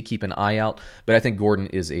we'll see. Keep an eye out. But I think Gordon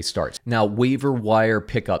is a start. Now, waiver wire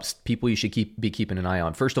pickups, people you should be keeping an eye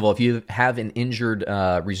on. First of all, if you have an injured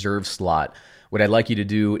reserve slot, what I'd like you to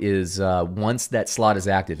do is once that slot is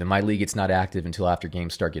active, in my league it's not active until after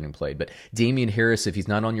games start getting played, but Damian Harris, if he's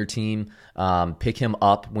not on your team, pick him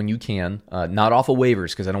up when you can, not off of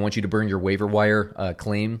waivers, because I don't want you to burn your waiver wire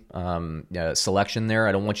claim selection there.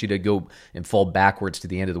 I don't want you to go and fall backwards to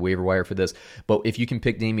the end of the waiver wire for this, but if you can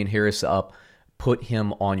pick Damian Harris up, put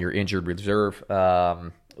him on your injured reserve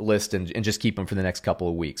list and just keep him for the next couple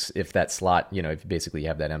of weeks if that slot, if basically you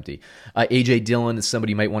have that empty. A.J. Dillon is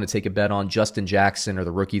somebody you might want to take a bet on. Justin Jackson, or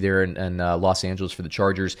the rookie there in Los Angeles for the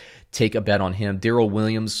Chargers, take a bet on him. Darrell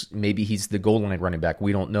Williams, maybe he's the goal line running back.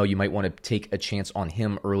 We don't know. You might want to take a chance on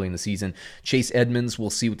him early in the season. Chase Edmonds, we'll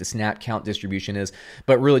see what the snap count distribution is,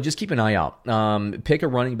 but really just keep an eye out. Pick a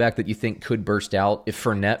running back that you think could burst out. If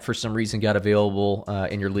Fournette for some reason got available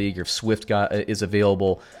in your league, or if Swift is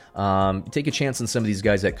available, take a chance on some of these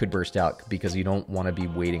guys that could burst out, because you don't want to be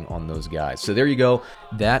waiting on those guys. So there you go.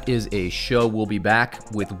 That is a show. We'll be back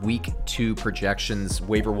with week 2 projections,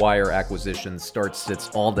 waiver wire acquisitions, starts, sits,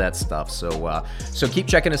 all that stuff. So keep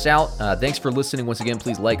checking us out. Thanks for listening. Once again,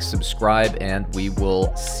 please like, subscribe, and we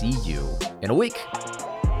will see you in a week.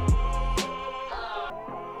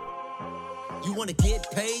 You want to get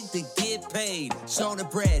paid? Then get paid. Sean and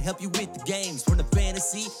Brad help you with the games. From the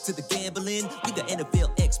fantasy to the gambling, we the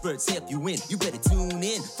NFL experts help you win. You better tune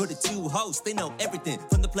in for the 2 hosts. They know everything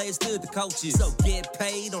from the players to the coaches. So get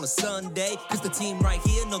paid on a Sunday, because the team right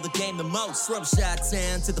here know the game the most. From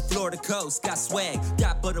Chi-Town to the Florida coast, got swag,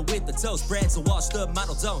 got butter with the toast. Brad's a washed up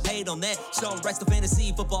model, don't hate on that. Sean writes the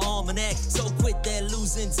fantasy football almanac. So quit that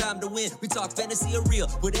losing time to win. We talk fantasy or real,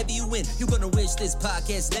 whatever you win. You're gonna wish this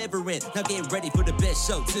podcast never end. Now get ready for the best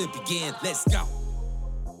show to begin. Let's go.